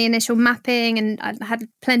doing the initial mapping, and I had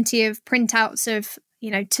plenty of printouts of,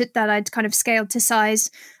 that I'd kind of scaled to size.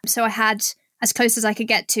 So I had as close as I could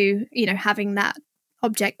get to, having that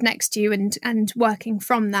object next to you and working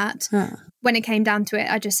from that. When it came down to it,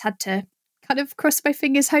 I just had to kind of cross my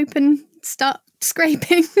fingers, hope, and start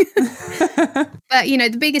scraping. But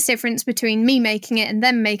the biggest difference between me making it and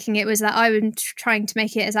them making it was that I was trying to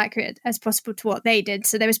make it as accurate as possible to what they did.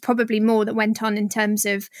 So there was probably more that went on in terms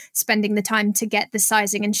of spending the time to get the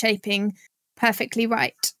sizing and shaping perfectly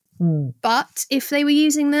right. But if they were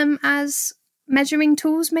using them as measuring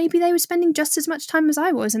tools, maybe they were spending just as much time as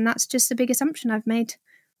I was, and that's just a big assumption I've made.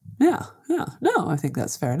 Yeah. No, I think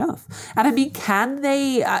that's fair enough. And I mean, can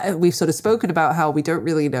they, we've sort of spoken about how we don't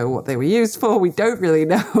really know what they were used for. We don't really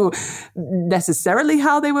know necessarily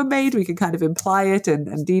how they were made. We can kind of imply it and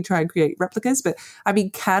indeed try and create replicas. But I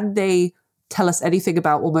mean, can they tell us anything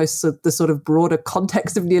about almost the sort of broader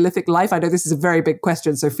context of Neolithic life? I know this is a very big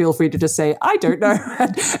question, so feel free to just say, I don't know,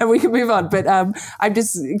 and we can move on. But I'm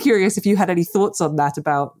just curious if you had any thoughts on that,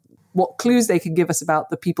 about what clues they can give us about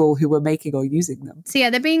the people who were making or using them. So yeah,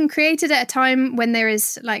 they're being created at a time when there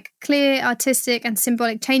is like clear artistic and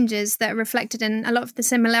symbolic changes that are reflected in a lot of the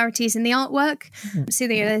similarities in the artwork. So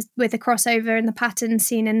with the crossover and the patterns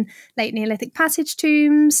seen in late Neolithic passage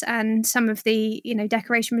tombs, and some of the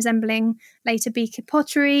decoration resembling later beaked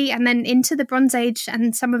pottery, and then into the Bronze Age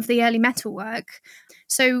and some of the early metalwork.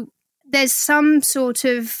 So there's some sort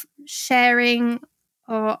of sharing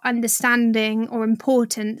or understanding or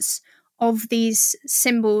importance of these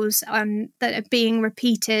symbols that are being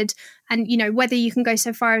repeated. And, whether you can go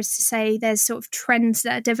so far as to say there's sort of trends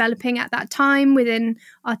that are developing at that time within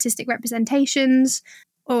artistic representations,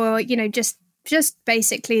 or, just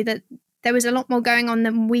basically that there was a lot more going on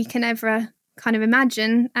than we can ever kind of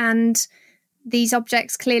imagine. And these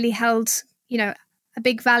objects clearly held, a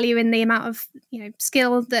big value in the amount of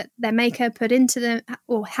skill that their maker put into them,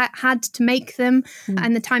 or had to make them,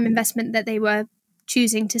 and the time investment that they were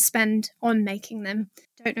choosing to spend on making them.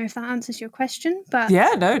 Don't know if that answers your question, but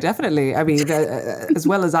yeah, no, definitely. I mean, as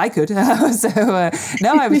well as I could. No,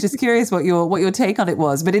 I was just curious what your take on it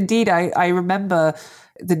was. But indeed, I remember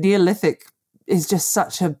the Neolithic is just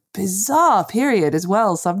such a bizarre period as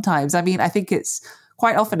well. Sometimes, I mean, I think it's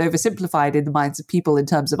quite often oversimplified in the minds of people in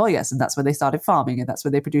terms of, oh yes, and that's when they started farming and that's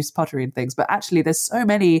when they produced pottery and things. But actually there's so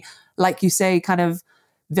many, like you say, kind of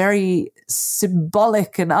very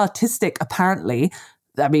symbolic and artistic, apparently.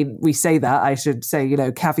 I mean, we say that, I should say,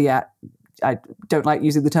 caveat, I don't like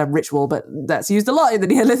using the term ritual, but that's used a lot in the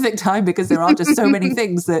Neolithic time because there are just so many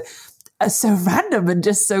things that are so random and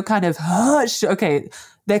just so kind of, okay,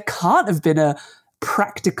 there can't have been a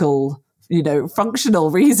practical functional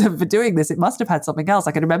reason for doing this. It must have had something else.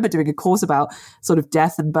 I can remember doing a course about sort of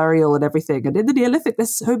death and burial and everything. And in the Neolithic,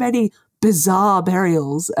 there's so many bizarre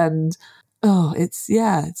burials. And it's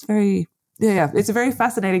a very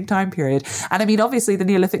fascinating time period. And I mean, obviously the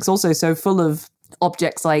Neolithic's also so full of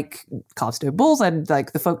objects like carved stone balls and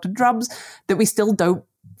like the Folkestone drums that we still don't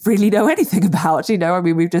really know anything about. I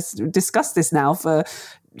mean, we've just discussed this now for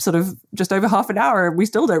sort of just over half an hour, and we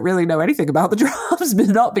still don't really know anything about the drums, but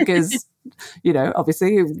not because,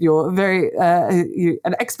 obviously you're very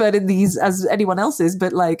an expert in these as anyone else is,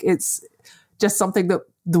 but like it's just something that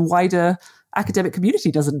the wider academic community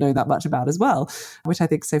doesn't know that much about as well, which I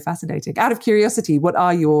think is so fascinating. Out of curiosity, what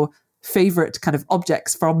are your favorite kind of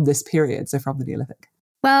objects from this period, so from the Neolithic?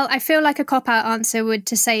 Well, I feel like a cop-out answer would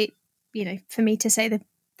to say, for me to say the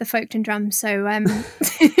Folkestone drum. So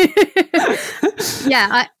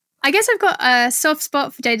yeah, I guess I've got a soft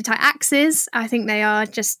spot for jadeite axes. I think they are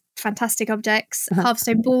just fantastic objects.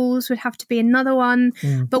 Half-stone balls would have to be another one.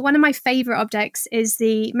 But one of my favourite objects is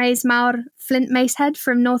the Maes Mawr flint mace head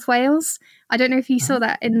from North Wales. I don't know if you saw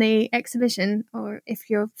that in the exhibition or if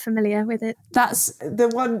you're familiar with it. That's the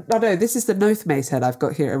one. Oh no, this is the Noath mace head I've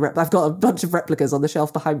got here. I've got a bunch of replicas on the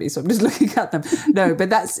shelf behind me, so I'm just looking at them. No,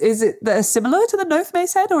 but is it similar to the Noath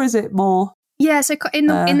mace head, or is it more? Yeah, so in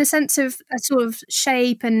the sense of a sort of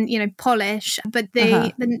shape and polish, but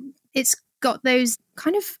it's got those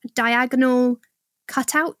kind of diagonal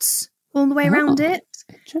cutouts all the way around it.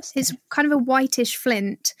 It's kind of a whitish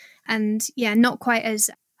flint, and not quite as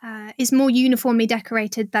is more uniformly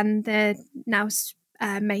decorated than the Naus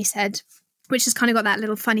mace head, which has kind of got that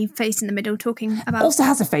little funny face in the middle talking about... Also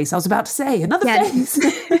has a face, I was about to say. Another face.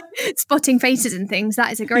 Spotting faces and things.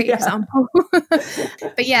 That is a great example.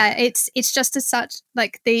 But yeah, it's just as such,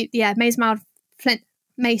 like the Maes Mawr flint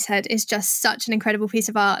Macehead is just such an incredible piece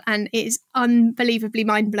of art, and it is unbelievably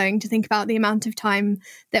mind-blowing to think about the amount of time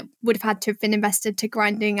that would have had to have been invested to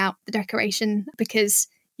grinding out the decoration, because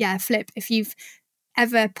flip, if you've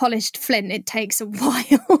ever polished flint, it takes a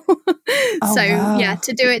while. Wow.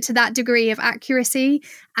 To do it to that degree of accuracy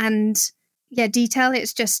and detail,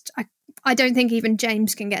 it's just I don't think even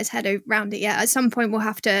James can get his head around it yet. At some point we'll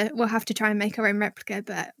have to try and make our own replica,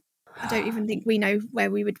 but I don't even think we know where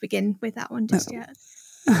we would begin with that one just yet.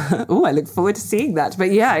 Oh, I look forward to seeing that.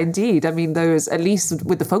 But yeah, indeed. I mean, those, at least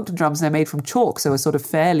with the Folkestone drums, they're made from chalk, so are sort of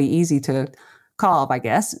fairly easy to carve, I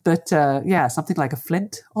guess. But something like a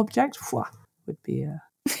flint object would be...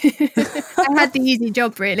 I had the easy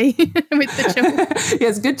job, really, with the chalk.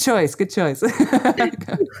 Yes, good choice.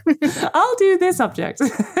 I'll do this object.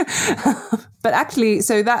 But actually,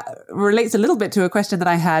 so that relates a little bit to a question that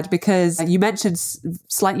I had, because you mentioned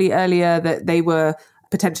slightly earlier that they were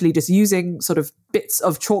potentially just using sort of bits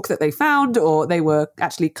of chalk that they found, or they were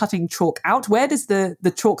actually cutting chalk out. Where does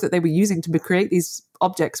the chalk that they were using to create these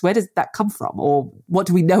objects, where does that come from? Or what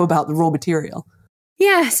do we know about the raw material?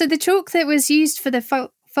 Yeah, so the chalk that was used for the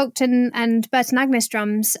Folkestone and Burton Agnes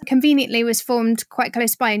drums conveniently was formed quite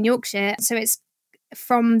close by in Yorkshire. So it's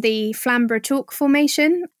from the Flamborough chalk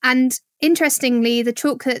formation. And interestingly, the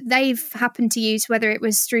chalk that they've happened to use, whether it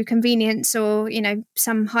was through convenience or,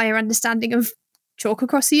 some higher understanding of chalk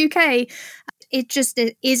across the UK, it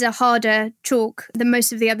is a harder chalk than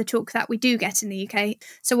most of the other chalk that we do get in the UK.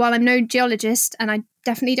 So while I'm no geologist, and I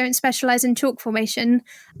definitely don't specialise in chalk formation,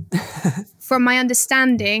 from my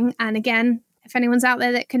understanding, and again, if anyone's out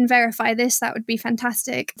there that can verify this, that would be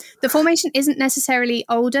fantastic. The formation isn't necessarily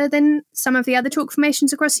older than some of the other chalk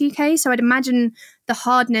formations across the UK, so I'd imagine the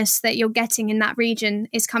hardness that you're getting in that region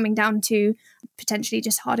is coming down to potentially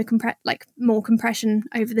just harder more compression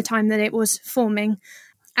over the time that it was forming.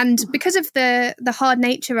 And because of the hard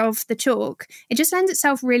nature of the chalk, it just lends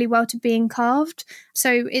itself really well to being carved.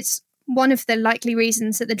 So it's one of the likely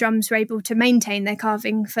reasons that the drums were able to maintain their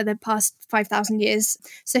carving for the past 5,000 years.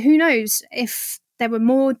 So who knows if there were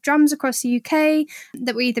more drums across the UK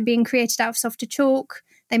that were either being created out of softer chalk,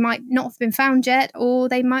 they might not have been found yet, or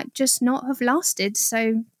they might just not have lasted.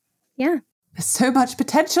 So, yeah. There's so much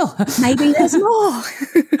potential. Maybe there's more.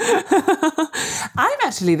 I'm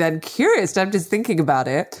actually then curious. I'm just thinking about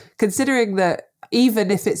it, considering that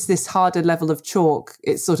even if it's this harder level of chalk,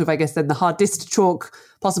 it's sort of, I guess, then the hardest chalk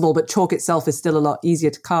possible, but chalk itself is still a lot easier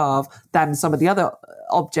to carve than some of the other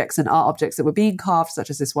objects and art objects that were being carved, such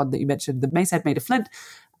as this one that you mentioned, the Macehead made of flint.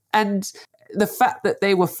 And the fact that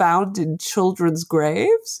they were found in children's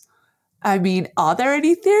graves, I mean, are there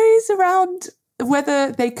any theories around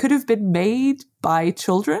whether they could have been made by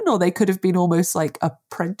children, or they could have been almost like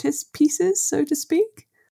apprentice pieces, so to speak?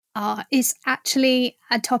 It's actually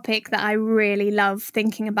a topic that I really love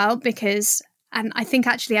thinking about, because, and I think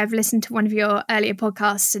actually I've listened to one of your earlier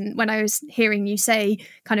podcasts, and when I was hearing you say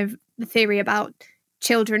kind of the theory about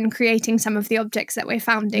children creating some of the objects that we're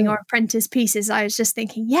founding or apprentice pieces, I was just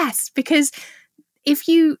thinking, yes, because if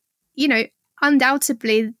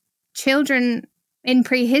undoubtedly children in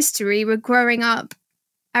prehistory were growing up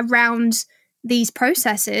around these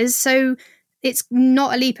processes, so it's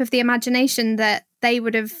not a leap of the imagination that they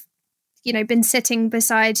would have, been sitting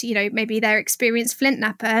beside, maybe their experienced flint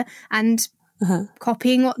knapper and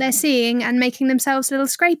copying what they're seeing and making themselves little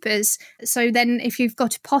scrapers. So then if you've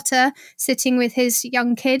got a potter sitting with his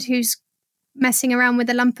young kid who's messing around with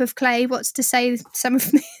a lump of clay, what's to say some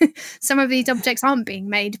of these objects aren't being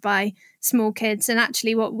made by small kids, and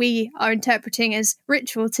actually what we are interpreting as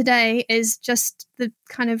ritual today is just the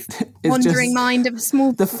kind of wandering mind of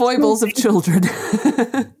the foibles of children.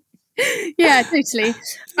 Yeah, totally. Yeah.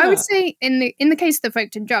 I would say in the case of the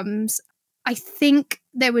Folkestone drums, I think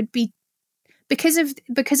there would be, because of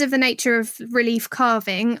the nature of relief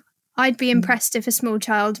carving, I'd be impressed if a small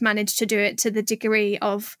child managed to do it to the degree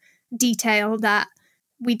of detail that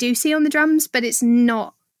we do see on the drums, but it's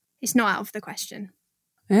not out of the question.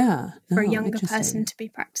 Yeah, for a younger person to be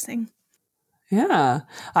practicing. Yeah,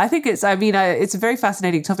 I think it's a very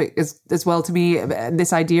fascinating topic as well to me, and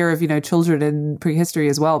this idea of, children in prehistory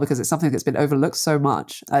as well, because it's something that's been overlooked so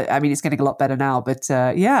much. I mean, it's getting a lot better now, but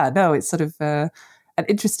it's sort of an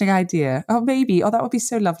interesting idea. That would be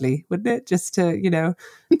so lovely, wouldn't it? Just to,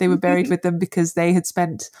 they were buried with them because they had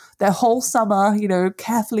spent their whole summer,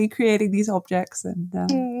 carefully creating these objects.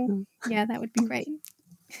 And yeah, that would be great.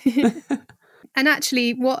 And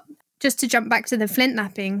actually, what just to jump back to the flint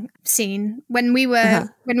knapping scene, when we were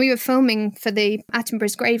filming for the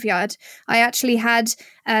Attenborough's graveyard, I actually had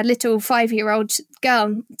a little 5-year-old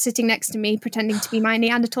girl sitting next to me pretending to be my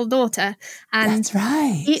Neanderthal daughter. And that's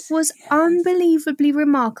right. It was unbelievably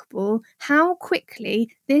remarkable how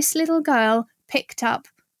quickly this little girl picked up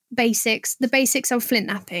the basics of flint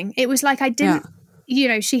knapping. It was like I didn't,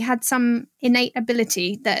 she had some innate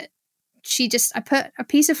ability that I put a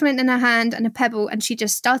piece of flint in her hand and a pebble, and she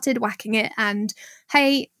just started whacking it, and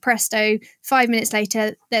hey, presto, 5 minutes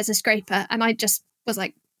later, there's a scraper. And I just was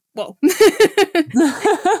like, whoa. They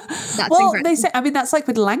say, I mean, that's like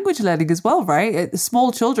with language learning as well, right?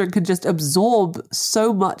 Small children can just absorb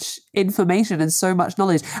so much information and so much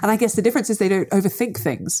knowledge. And I guess the difference is they don't overthink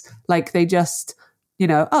things. Like they just,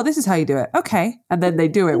 oh, this is how you do it. Okay. And then they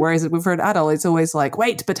do it. Whereas for an adult, it's always like,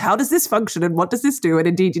 wait, but how does this function? And what does this do? And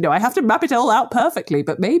indeed, I have to map it all out perfectly.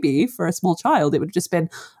 But maybe for a small child, it would have just been,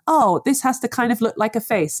 oh, this has to kind of look like a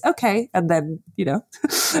face. Okay. And then,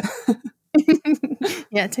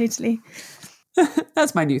 Yeah, totally.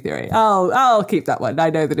 That's my new theory. I'll keep that one. I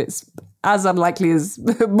know that it's as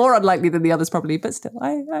more unlikely than the others probably, but still,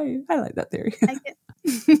 I like that theory. I like it.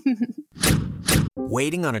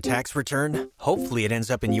 Waiting on a tax return? Hopefully it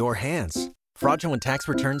ends up in your hands. Fraudulent tax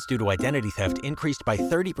returns due to identity theft increased by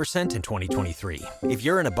 30% in 2023. If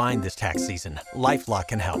you're in a bind this tax season, LifeLock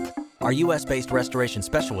can help. Our U.S.-based restoration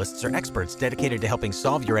specialists are experts dedicated to helping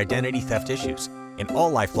solve your identity theft issues. And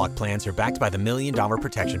all LifeLock plans are backed by the $1 Million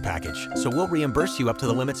Protection Package. So we'll reimburse you up to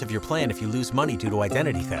the limits of your plan if you lose money due to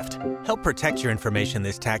identity theft. Help protect your information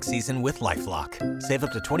this tax season with LifeLock. Save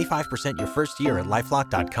up to 25% your first year at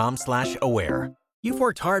LifeLock.com/aware. You've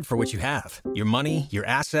worked hard for what you have. Your money, your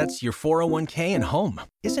assets, your 401k, and home.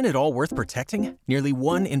 Isn't it all worth protecting? Nearly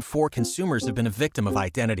 1 in 4 consumers have been a victim of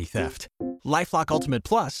identity theft. LifeLock Ultimate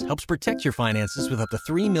Plus helps protect your finances with up to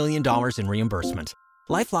 $3 million in reimbursement.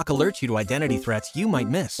 LifeLock alerts you to identity threats you might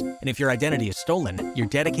miss. And if your identity is stolen, your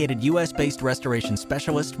dedicated U.S.-based restoration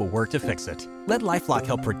specialist will work to fix it. Let LifeLock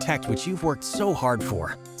help protect what you've worked so hard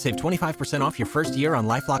for. Save 25% off your first year on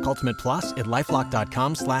LifeLock Ultimate Plus at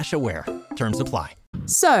LifeLock.com/aware. Terms apply.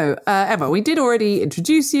 So, Emma, we did already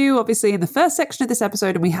introduce you, obviously, in the first section of this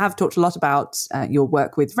episode, and we have talked a lot about your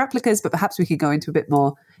work with replicas, but perhaps we could go into a bit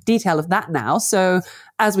more detail of that now. So,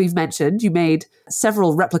 as we've mentioned, you made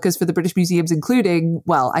several replicas for the British Museums, including,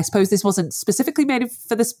 well, I suppose this wasn't specifically made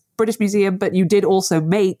for this British Museum, but you did also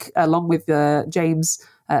make, along with James,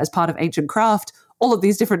 as part of Ancient Craft, all of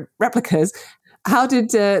these different replicas. How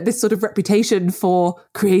did this sort of reputation for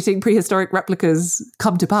creating prehistoric replicas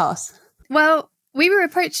come to pass? Well, we were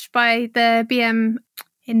approached by the BM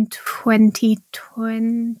in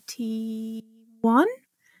 2021.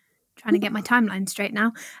 Trying to get my timeline straight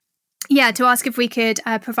now. Yeah, to ask if we could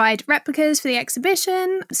provide replicas for the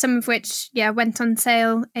exhibition, some of which, went on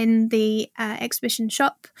sale in the exhibition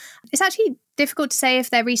shop. It's actually difficult to say if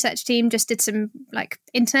their research team just did some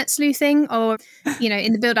internet sleuthing or,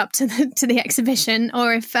 in the build up to the exhibition,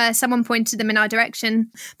 or if someone pointed them in our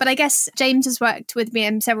direction. But I guess James has worked with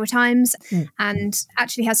BM several times and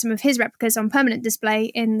actually has some of his replicas on permanent display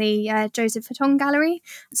in the Joseph Fatton Gallery.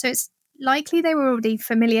 So it's likely they were already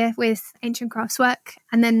familiar with Ancient Crafts work.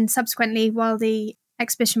 And then subsequently, while the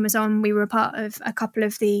exhibition was on, we were a part of a couple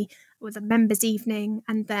of the members' evening.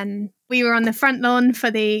 And then we were on the front lawn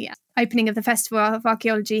for the opening of the Festival of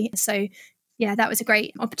Archaeology. So, that was a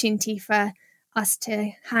great opportunity for us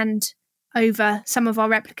to hand over some of our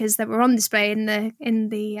replicas that were on display in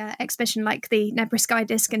the exhibition, like the Nebra Sky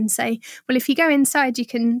Disc, and say, well, if you go inside, you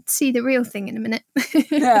can see the real thing in a minute.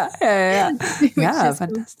 Yeah, fantastic.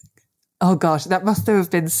 Cool. Oh gosh, that must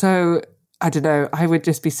have been so, I don't know, I would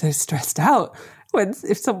just be so stressed out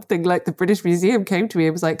if something like the British Museum came to me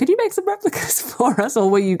and was like, could you make some replicas for us?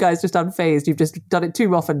 Or were you guys just unfazed? You've just done it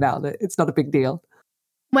too often now that it's not a big deal.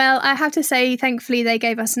 Well, I have to say, thankfully, they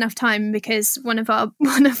gave us enough time, because one of our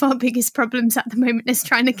biggest problems at the moment is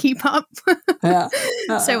trying to keep up.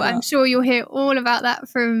 So I'm sure you'll hear all about that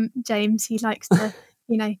from James. He likes to,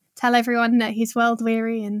 tell everyone that he's world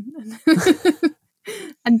weary and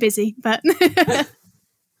and busy, but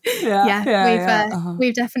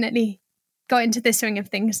we've definitely got into the swing of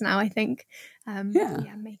things now, I think.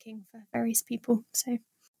 Making for various people. So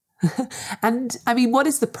and I mean, what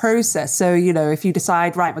is the process? So, if you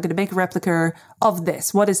decide, right, we're going to make a replica of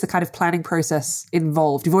this, what is the kind of planning process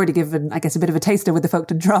involved? You've already given, I guess, a bit of a taster with the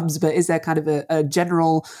Folkestone drums, but is there kind of a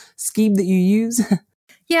general scheme that you use?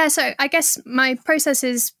 Yeah, so I guess my process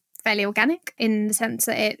is fairly organic in the sense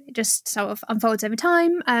that it just sort of unfolds over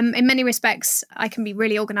time. In many respects, I can be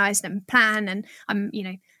really organised and plan, and I'm,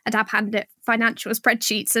 a dab hand at financial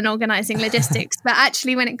spreadsheets and organizing logistics. But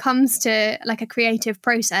actually, when it comes to like a creative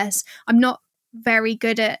process, I'm not very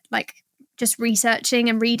good at like just researching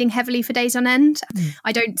and reading heavily for days on end.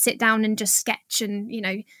 I don't sit down and just sketch and,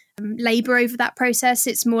 labor over that process.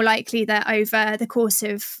 It's more likely that over the course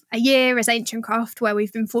of a year as Ancient Craft, where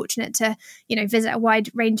we've been fortunate to, visit a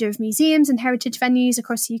wide range of museums and heritage venues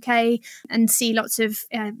across the UK and see lots of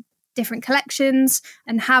different collections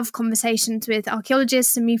and have conversations with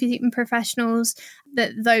archaeologists and museum professionals,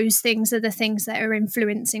 that those things are the things that are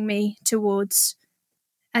influencing me towards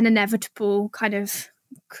an inevitable kind of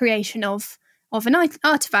creation of an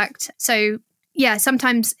artifact. So yeah,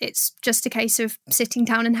 sometimes it's just a case of sitting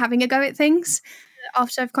down and having a go at things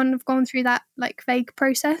after I've kind of gone through that like vague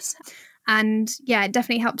process. And yeah, it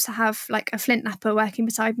definitely helps to have like a flint knapper working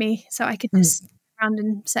beside me, so I could just around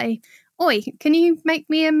and say, "Oi, can you make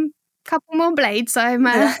me a couple more blades? I'm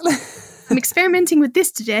experimenting with this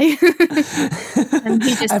today." And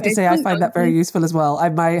he just I have to say, I find that very useful as well.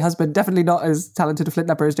 My husband, definitely not as talented a flint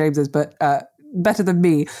knapper as James is, but better than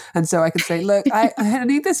me. And so I could say, look, I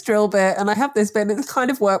need this drill bit and I have this bit and it's kind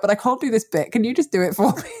of work, but I can't do this bit. Can you just do it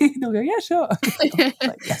for me? And he'll go, yeah, sure. Like,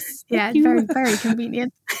 yes. Yeah, very, very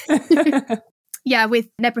convenient. Yeah, with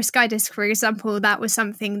Nebra Sky Disc, for example, that was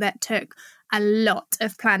something that took a lot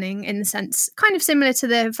of planning, in the sense kind of similar to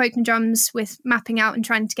the folk and drums, with mapping out and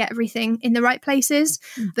trying to get everything in the right places.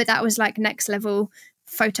 But that was like next level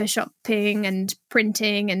photoshopping and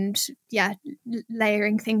printing and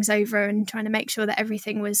layering things over and trying to make sure that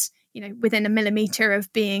everything was, within a millimeter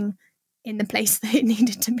of being in the place that it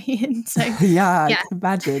needed to be in. So I can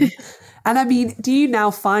imagine. And I mean, do you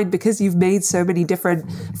now find, because you've made so many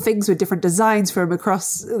different things with different designs from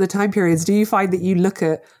across the time periods, do you find that you look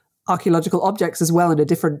at archaeological objects as well in a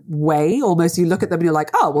different way? Almost you look at them and you're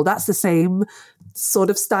like, oh, well, that's the same sort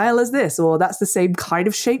of style as this, or that's the same kind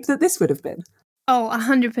of shape that this would have been. Oh,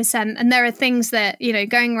 100%. And there are things that,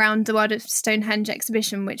 going around the World of Stonehenge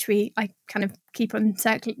exhibition, which I kind of keep on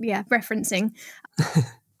referencing.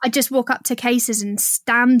 I just walk up to cases and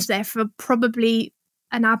stand there for probably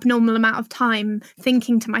an abnormal amount of time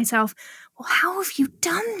thinking to myself, well, how have you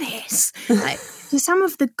done this? Like, some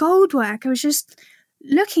of the gold work, I was just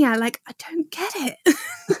looking at like, I don't get it.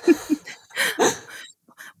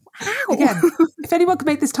 How? Again, if anyone could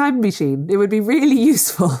make this time machine, it would be really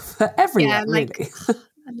useful for everyone. Yeah, like really.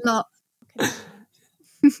 A lot.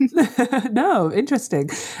 No, interesting.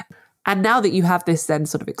 And now that you have this then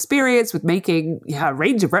sort of experience with making a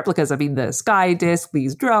range of replicas, I mean, the Sky Disc,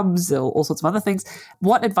 these drums, all sorts of other things,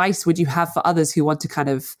 what advice would you have for others who want to kind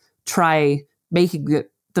of try making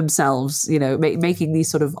it themselves, making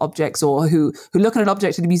these sort of objects, or who look at an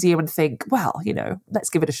object in a museum and think, well,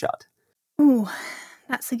 let's give it a shot? Oh,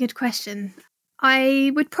 that's a good question.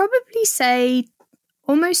 I would probably say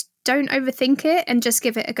almost don't overthink it and just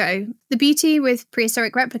give it a go. The beauty with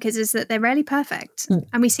prehistoric replicas is that they're rarely perfect.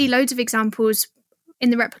 And we see loads of examples in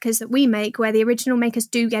the replicas that we make where the original makers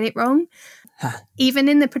do get it wrong. Even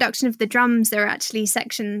in the production of the drums, there are actually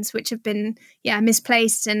sections which have been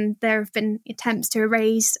misplaced, and there have been attempts to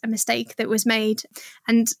erase a mistake that was made.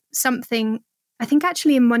 And something, I think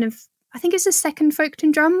actually it's the second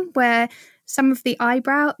Folkestone drum where some of the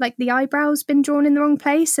eyebrow's been drawn in the wrong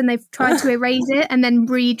place, and they've tried to erase it and then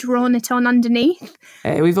redrawn it on underneath.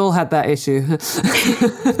 Hey, we've all had that issue.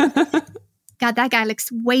 God, that guy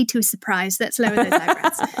looks way too surprised. Let's lower those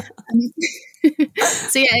eyebrows.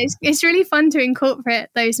 So yeah, it's really fun to incorporate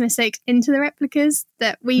those mistakes into the replicas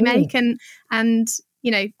that we make, and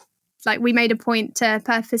like we made a point to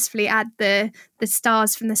purposefully add the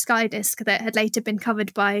stars from the Sky Disc that had later been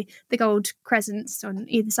covered by the gold crescents on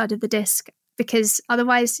either side of the disc, because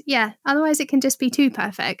otherwise it can just be too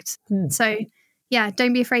perfect. So yeah,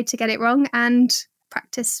 don't be afraid to get it wrong and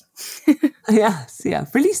practice. Yes, yeah.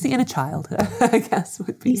 Release the inner child, I guess,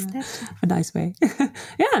 would be a nice way.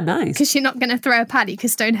 Yeah, nice. Because you're not going to throw a paddy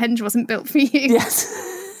because Stonehenge wasn't built for you.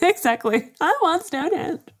 Yes, exactly. I want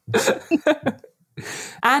Stonehenge.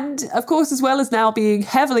 And of course, as well as now being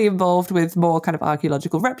heavily involved with more kind of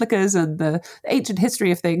archaeological replicas and the ancient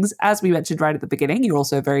history of things, as we mentioned right at the beginning, you're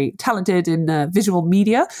also very talented in visual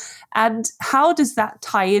media. And how does that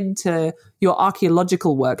tie into your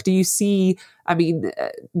archaeological work? Do you see,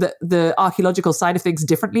 the archaeological side of things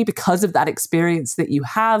differently because of that experience that you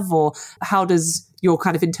have? Or how does your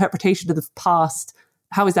kind of interpretation of the past,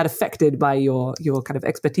 how is that affected by your kind of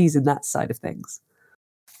expertise in that side of things?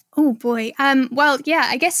 Oh boy. Well, yeah,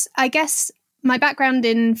 I guess my background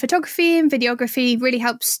in photography and videography really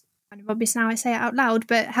helps kind of obvious now I say it out loud,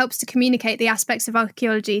 but helps to communicate the aspects of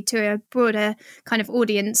archaeology to a broader kind of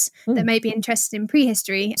audience that may be interested in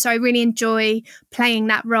prehistory. So I really enjoy playing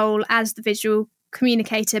that role as the visual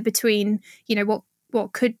communicator between,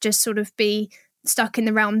 what could just sort of be stuck in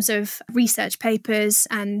the realms of research papers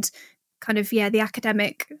and kind of, the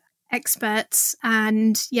academic experts,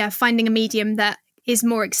 and finding a medium that is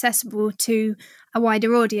more accessible to a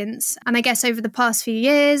wider audience. And I guess over the past few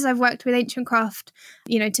years, I've worked with Ancient Craft,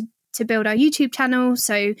 to build our YouTube channel.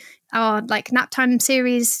 So our nap time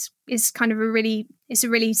series is kind of a really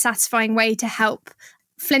satisfying way to help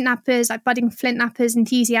flint nappers, budding flint nappers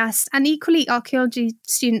enthusiasts, and equally archaeology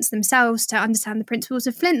students themselves to understand the principles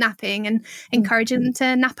of flint napping and encourage them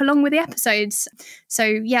to nap along with the episodes.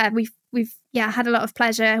 So we've had a lot of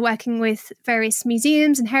pleasure working with various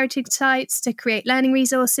museums and heritage sites to create learning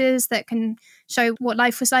resources that can show what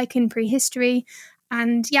life was like in prehistory.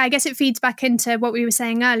 And I guess it feeds back into what we were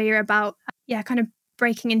saying earlier about kind of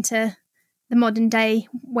breaking into the modern day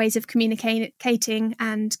ways of communicating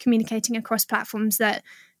and communicating across platforms that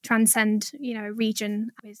transcend,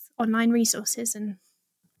 region with online resources. And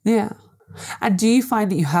And do you find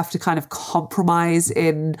that you have to kind of compromise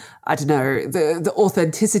in, I don't know, the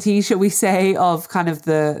authenticity, shall we say, of kind of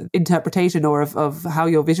the interpretation or of how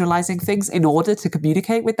you're visualizing things in order to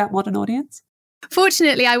communicate with that modern audience?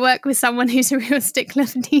 Fortunately, I work with someone who's a real stickler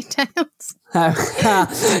for details. And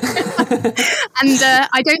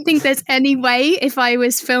I don't think there's any way, if I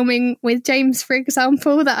was filming with James, for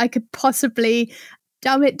example, that I could possibly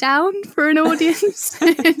dumb it down for an audience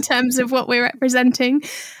in terms of what we're representing.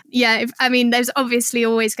 There's obviously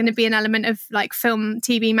always going to be an element of film,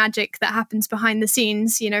 TV magic that happens behind the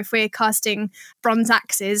scenes. If we're casting bronze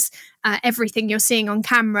axes, everything you're seeing on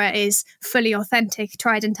camera is fully authentic,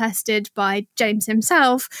 tried and tested by James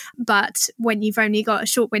himself. But when you've only got a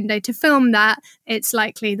short window to film that, it's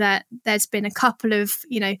likely that there's been a couple of,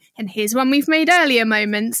 and here's one we've made earlier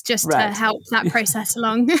moments just to help that process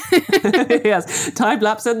along. Yes, time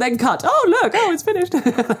lapse and then cut. Oh, look, it's finished.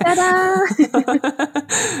 Ta-da!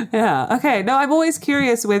 Yeah. Okay. No, I'm always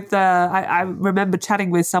curious with, I remember chatting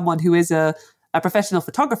with someone who is a professional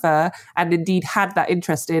photographer and indeed had that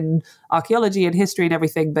interest in archaeology and history and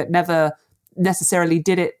everything, but never necessarily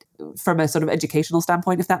did it from a sort of educational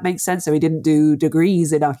standpoint, if that makes sense. So he didn't do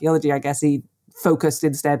degrees in archaeology. I guess he focused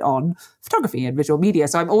instead on photography and visual media.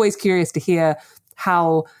 So I'm always curious to hear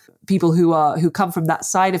how people who come from that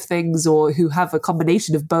side of things or who have a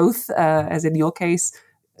combination of both, as in your case,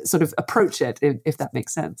 sort of approach it, if that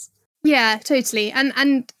makes sense. Yeah, totally.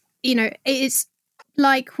 And it's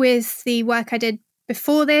like with the work I did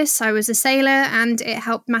before this, I was a sailor, and it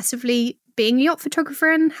helped massively being a yacht photographer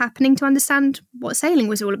and happening to understand what sailing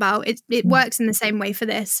was all about. It works in the same way for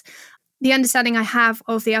this. The understanding I have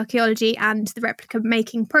of the archaeology and the replica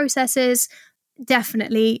making processes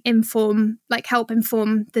definitely help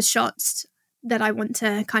inform the shots that I want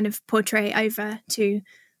to kind of portray over to,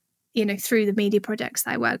 through the media projects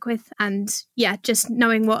that I work with. And just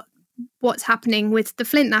knowing what's happening with the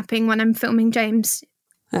flint napping when I'm filming James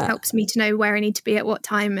helps me to know where I need to be at what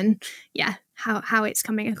time, and how it's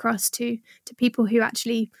coming across to people who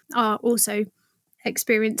actually are also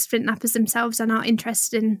experienced flint nappers themselves and are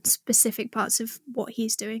interested in specific parts of what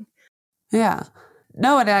he's doing. Yeah.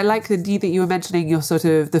 No, and I like indeed that you were mentioning your sort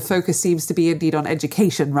of, the focus seems to be indeed on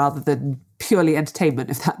education rather than purely entertainment,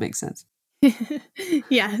 if that makes sense.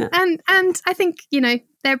 Yeah. And I think,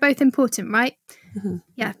 they're both important, right? Mm-hmm.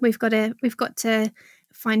 Yeah, we've got to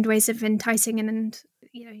find ways of enticing and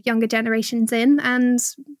younger generations in, and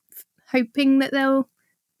hoping that they'll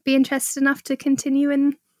be interested enough to continue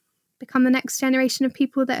and become the next generation of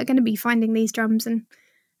people that are going to be finding these drums and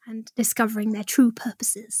discovering their true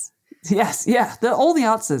purposes. Yes, yeah. All the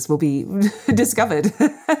answers will be discovered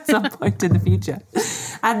at some point in the future.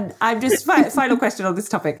 And I'm just, final question on this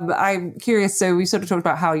topic. I'm curious, so we sort of talked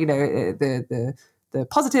about how, the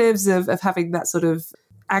positives of having that sort of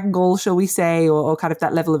angle, shall we say, or kind of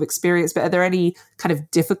that level of experience, but are there any kind of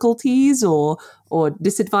difficulties or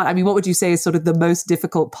disadvantage? I mean, what would you say is sort of the most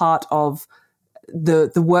difficult part of the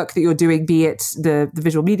work that you're doing, be it the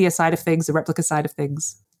visual media side of things, the replica side of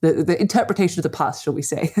things? The interpretation of the past, shall we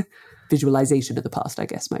say? Visualization of the past, I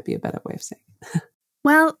guess, might be a better way of saying.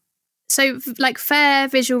 Well, so fair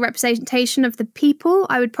visual representation of the people,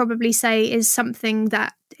 I would probably say, is something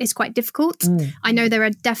that is quite difficult. I know there are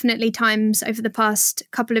definitely times over the past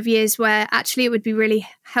couple of years where actually it would be really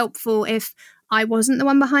helpful if I wasn't the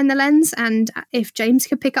one behind the lens, and if James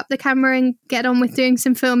could pick up the camera and get on with doing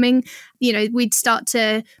some filming, we'd start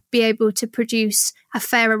to be able to produce a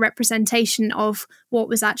fairer representation of what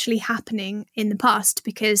was actually happening in the past,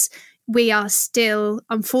 because we are still,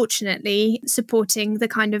 unfortunately, supporting the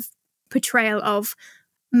kind of portrayal of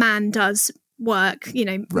man does work,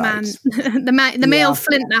 Right. the male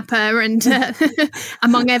flint napper, and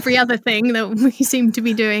among every other thing that we seem to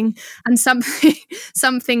be doing, and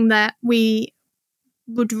something that we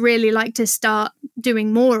would really like to start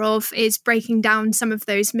doing more of is breaking down some of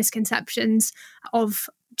those misconceptions of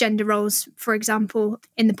gender roles, for example,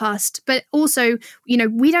 in the past. But also,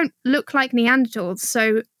 we don't look like Neanderthals,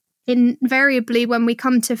 so invariably when we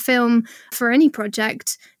come to film for any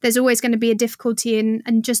project, there's always going to be a difficulty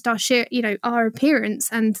in just our sheer, our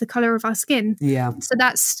appearance and the color of our skin. Yeah. So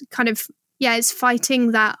that's kind of, it's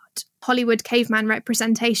fighting that Hollywood caveman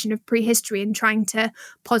representation of prehistory and trying to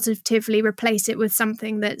positively replace it with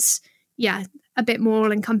something that's, a bit more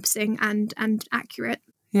all-encompassing and accurate.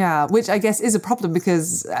 Yeah, which I guess is a problem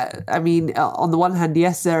because, on the one hand,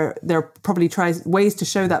 yes, there are probably ways to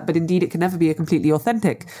show that, but indeed it can never be a completely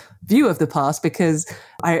authentic view of the past, because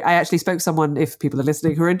I actually spoke to someone, if people are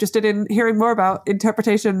listening who are interested in hearing more about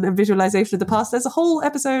interpretation and visualization of the past, there's a whole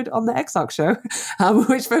episode on the Exarch show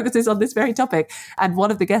which focuses on this very topic. And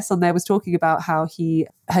one of the guests on there was talking about how he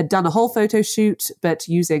had done a whole photo shoot, but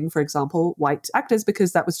using, for example, white actors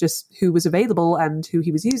because that was just who was available and who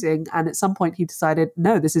he was using. And at some point he decided,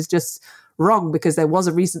 no, this is just wrong, because there was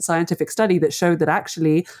a recent scientific study that showed that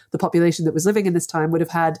actually the population that was living in this time would have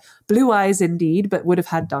had blue eyes indeed, but would have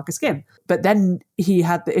had darker skin. But then he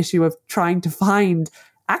had the issue of trying to find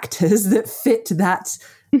actors that fit that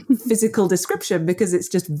physical description, because it's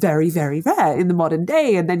just very, very rare in the modern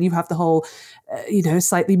day. And then you have the whole,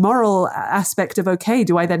 slightly moral aspect of, okay,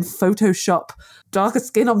 do I then Photoshop darker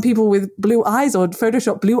skin on people with blue eyes, or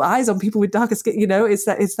Photoshop blue eyes on people with darker skin? There's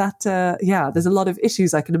a lot of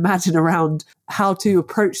issues I can imagine around how to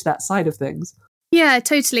approach that side of things. Yeah,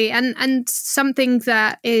 totally. And something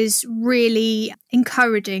that is really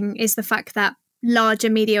encouraging is the fact that larger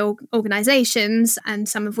media organizations, and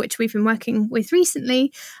some of which we've been working with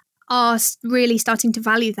recently, are really starting to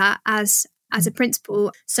value that as a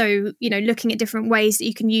principle. So, looking at different ways that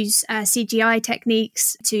you can use CGI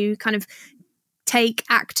techniques to kind of take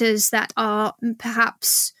actors that are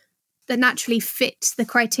perhaps that naturally fit the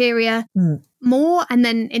criteria more, and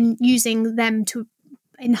then in using them to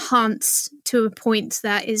enhance to a point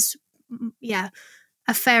that is,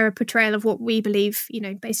 a fairer portrayal of what we believe,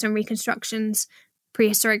 based on reconstructions,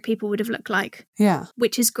 prehistoric people would have looked like. Yeah.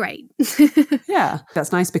 Which is great. Yeah,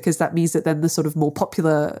 that's nice, because that means that then the sort of more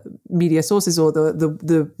popular media sources, or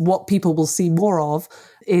the what people will see more of,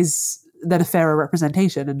 is then a fairer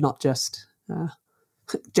representation and not just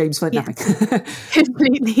James Flint napping.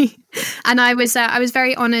 Completely. And I was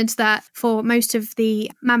very honoured that for most of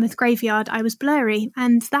the Mammoth Graveyard I was blurry,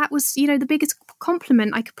 and that was the biggest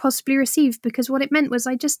compliment I could possibly receive, because what it meant was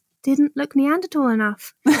I just didn't look Neanderthal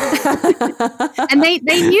enough. And they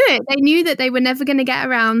knew it. They knew that they were never going to get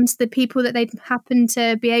around the people that they'd happened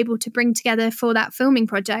to be able to bring together for that filming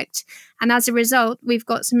project. And as a result, we've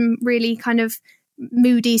got some really kind of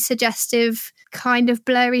moody, suggestive, kind of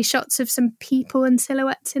blurry shots of some people and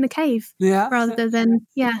silhouettes in a cave, rather than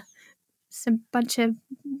some bunch of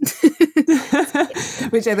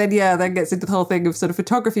which then gets into the whole thing of sort of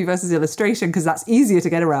photography versus illustration, because that's easier to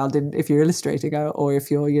get around if you're illustrating, or if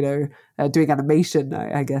you're doing animation.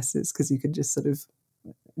 I guess it's because you can just sort of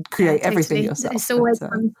create everything yourself. It's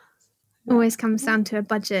always comes down to a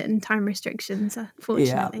budget and time restrictions,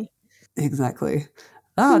 unfortunately. Yeah, exactly.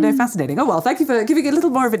 Oh, no, fascinating. Oh, well, thank you for giving a little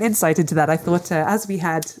more of an insight into that. I thought as we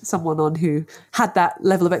had someone on who had that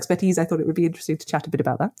level of expertise, I thought it would be interesting to chat a bit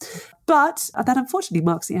about that. But that unfortunately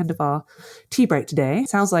marks the end of our tea break today.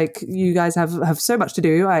 Sounds like you guys have so much to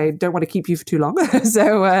do. I don't want to keep you for too long.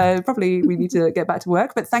 So probably we need to get back to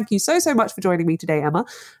work. But thank you so much for joining me today, Emma.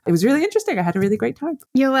 It was really interesting. I had a really great time.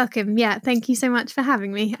 You're welcome. Yeah, thank you so much for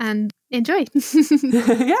having me, and enjoy.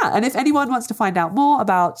 Yeah, and if anyone wants to find out more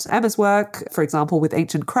about Emma's work, for example, with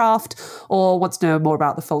ancient craft, or wants to know more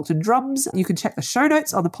about the Fulton drums, you can check the show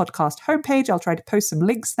notes on the podcast homepage. I'll try to post some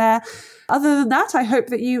links there. Other than that, I hope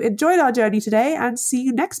that you enjoyed our journey today, and see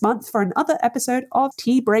you next month for another episode of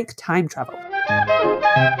Tea Break Time Travel.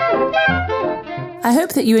 I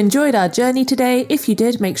hope that you enjoyed our journey today. If you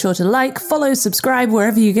did, make sure to like, follow, subscribe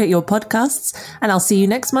wherever you get your podcasts, and I'll see you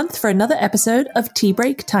next month for another episode of Tea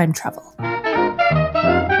Break Time Travel.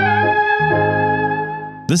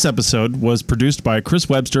 This episode was produced by Chris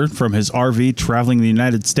Webster from his RV traveling the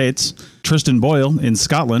United States, Tristan Boyle in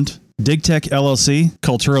Scotland, DigTech LLC,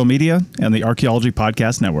 Cultural Media, and the Archaeology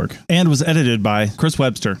Podcast Network, and was edited by Chris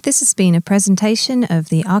Webster. This has been a presentation of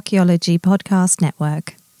the Archaeology Podcast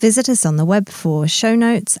Network. Visit us on the web for show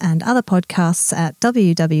notes and other podcasts at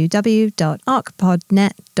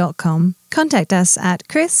www.archpodnet.com. Contact us at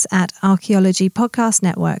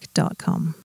chris@archaeologypodcastnetwork.com.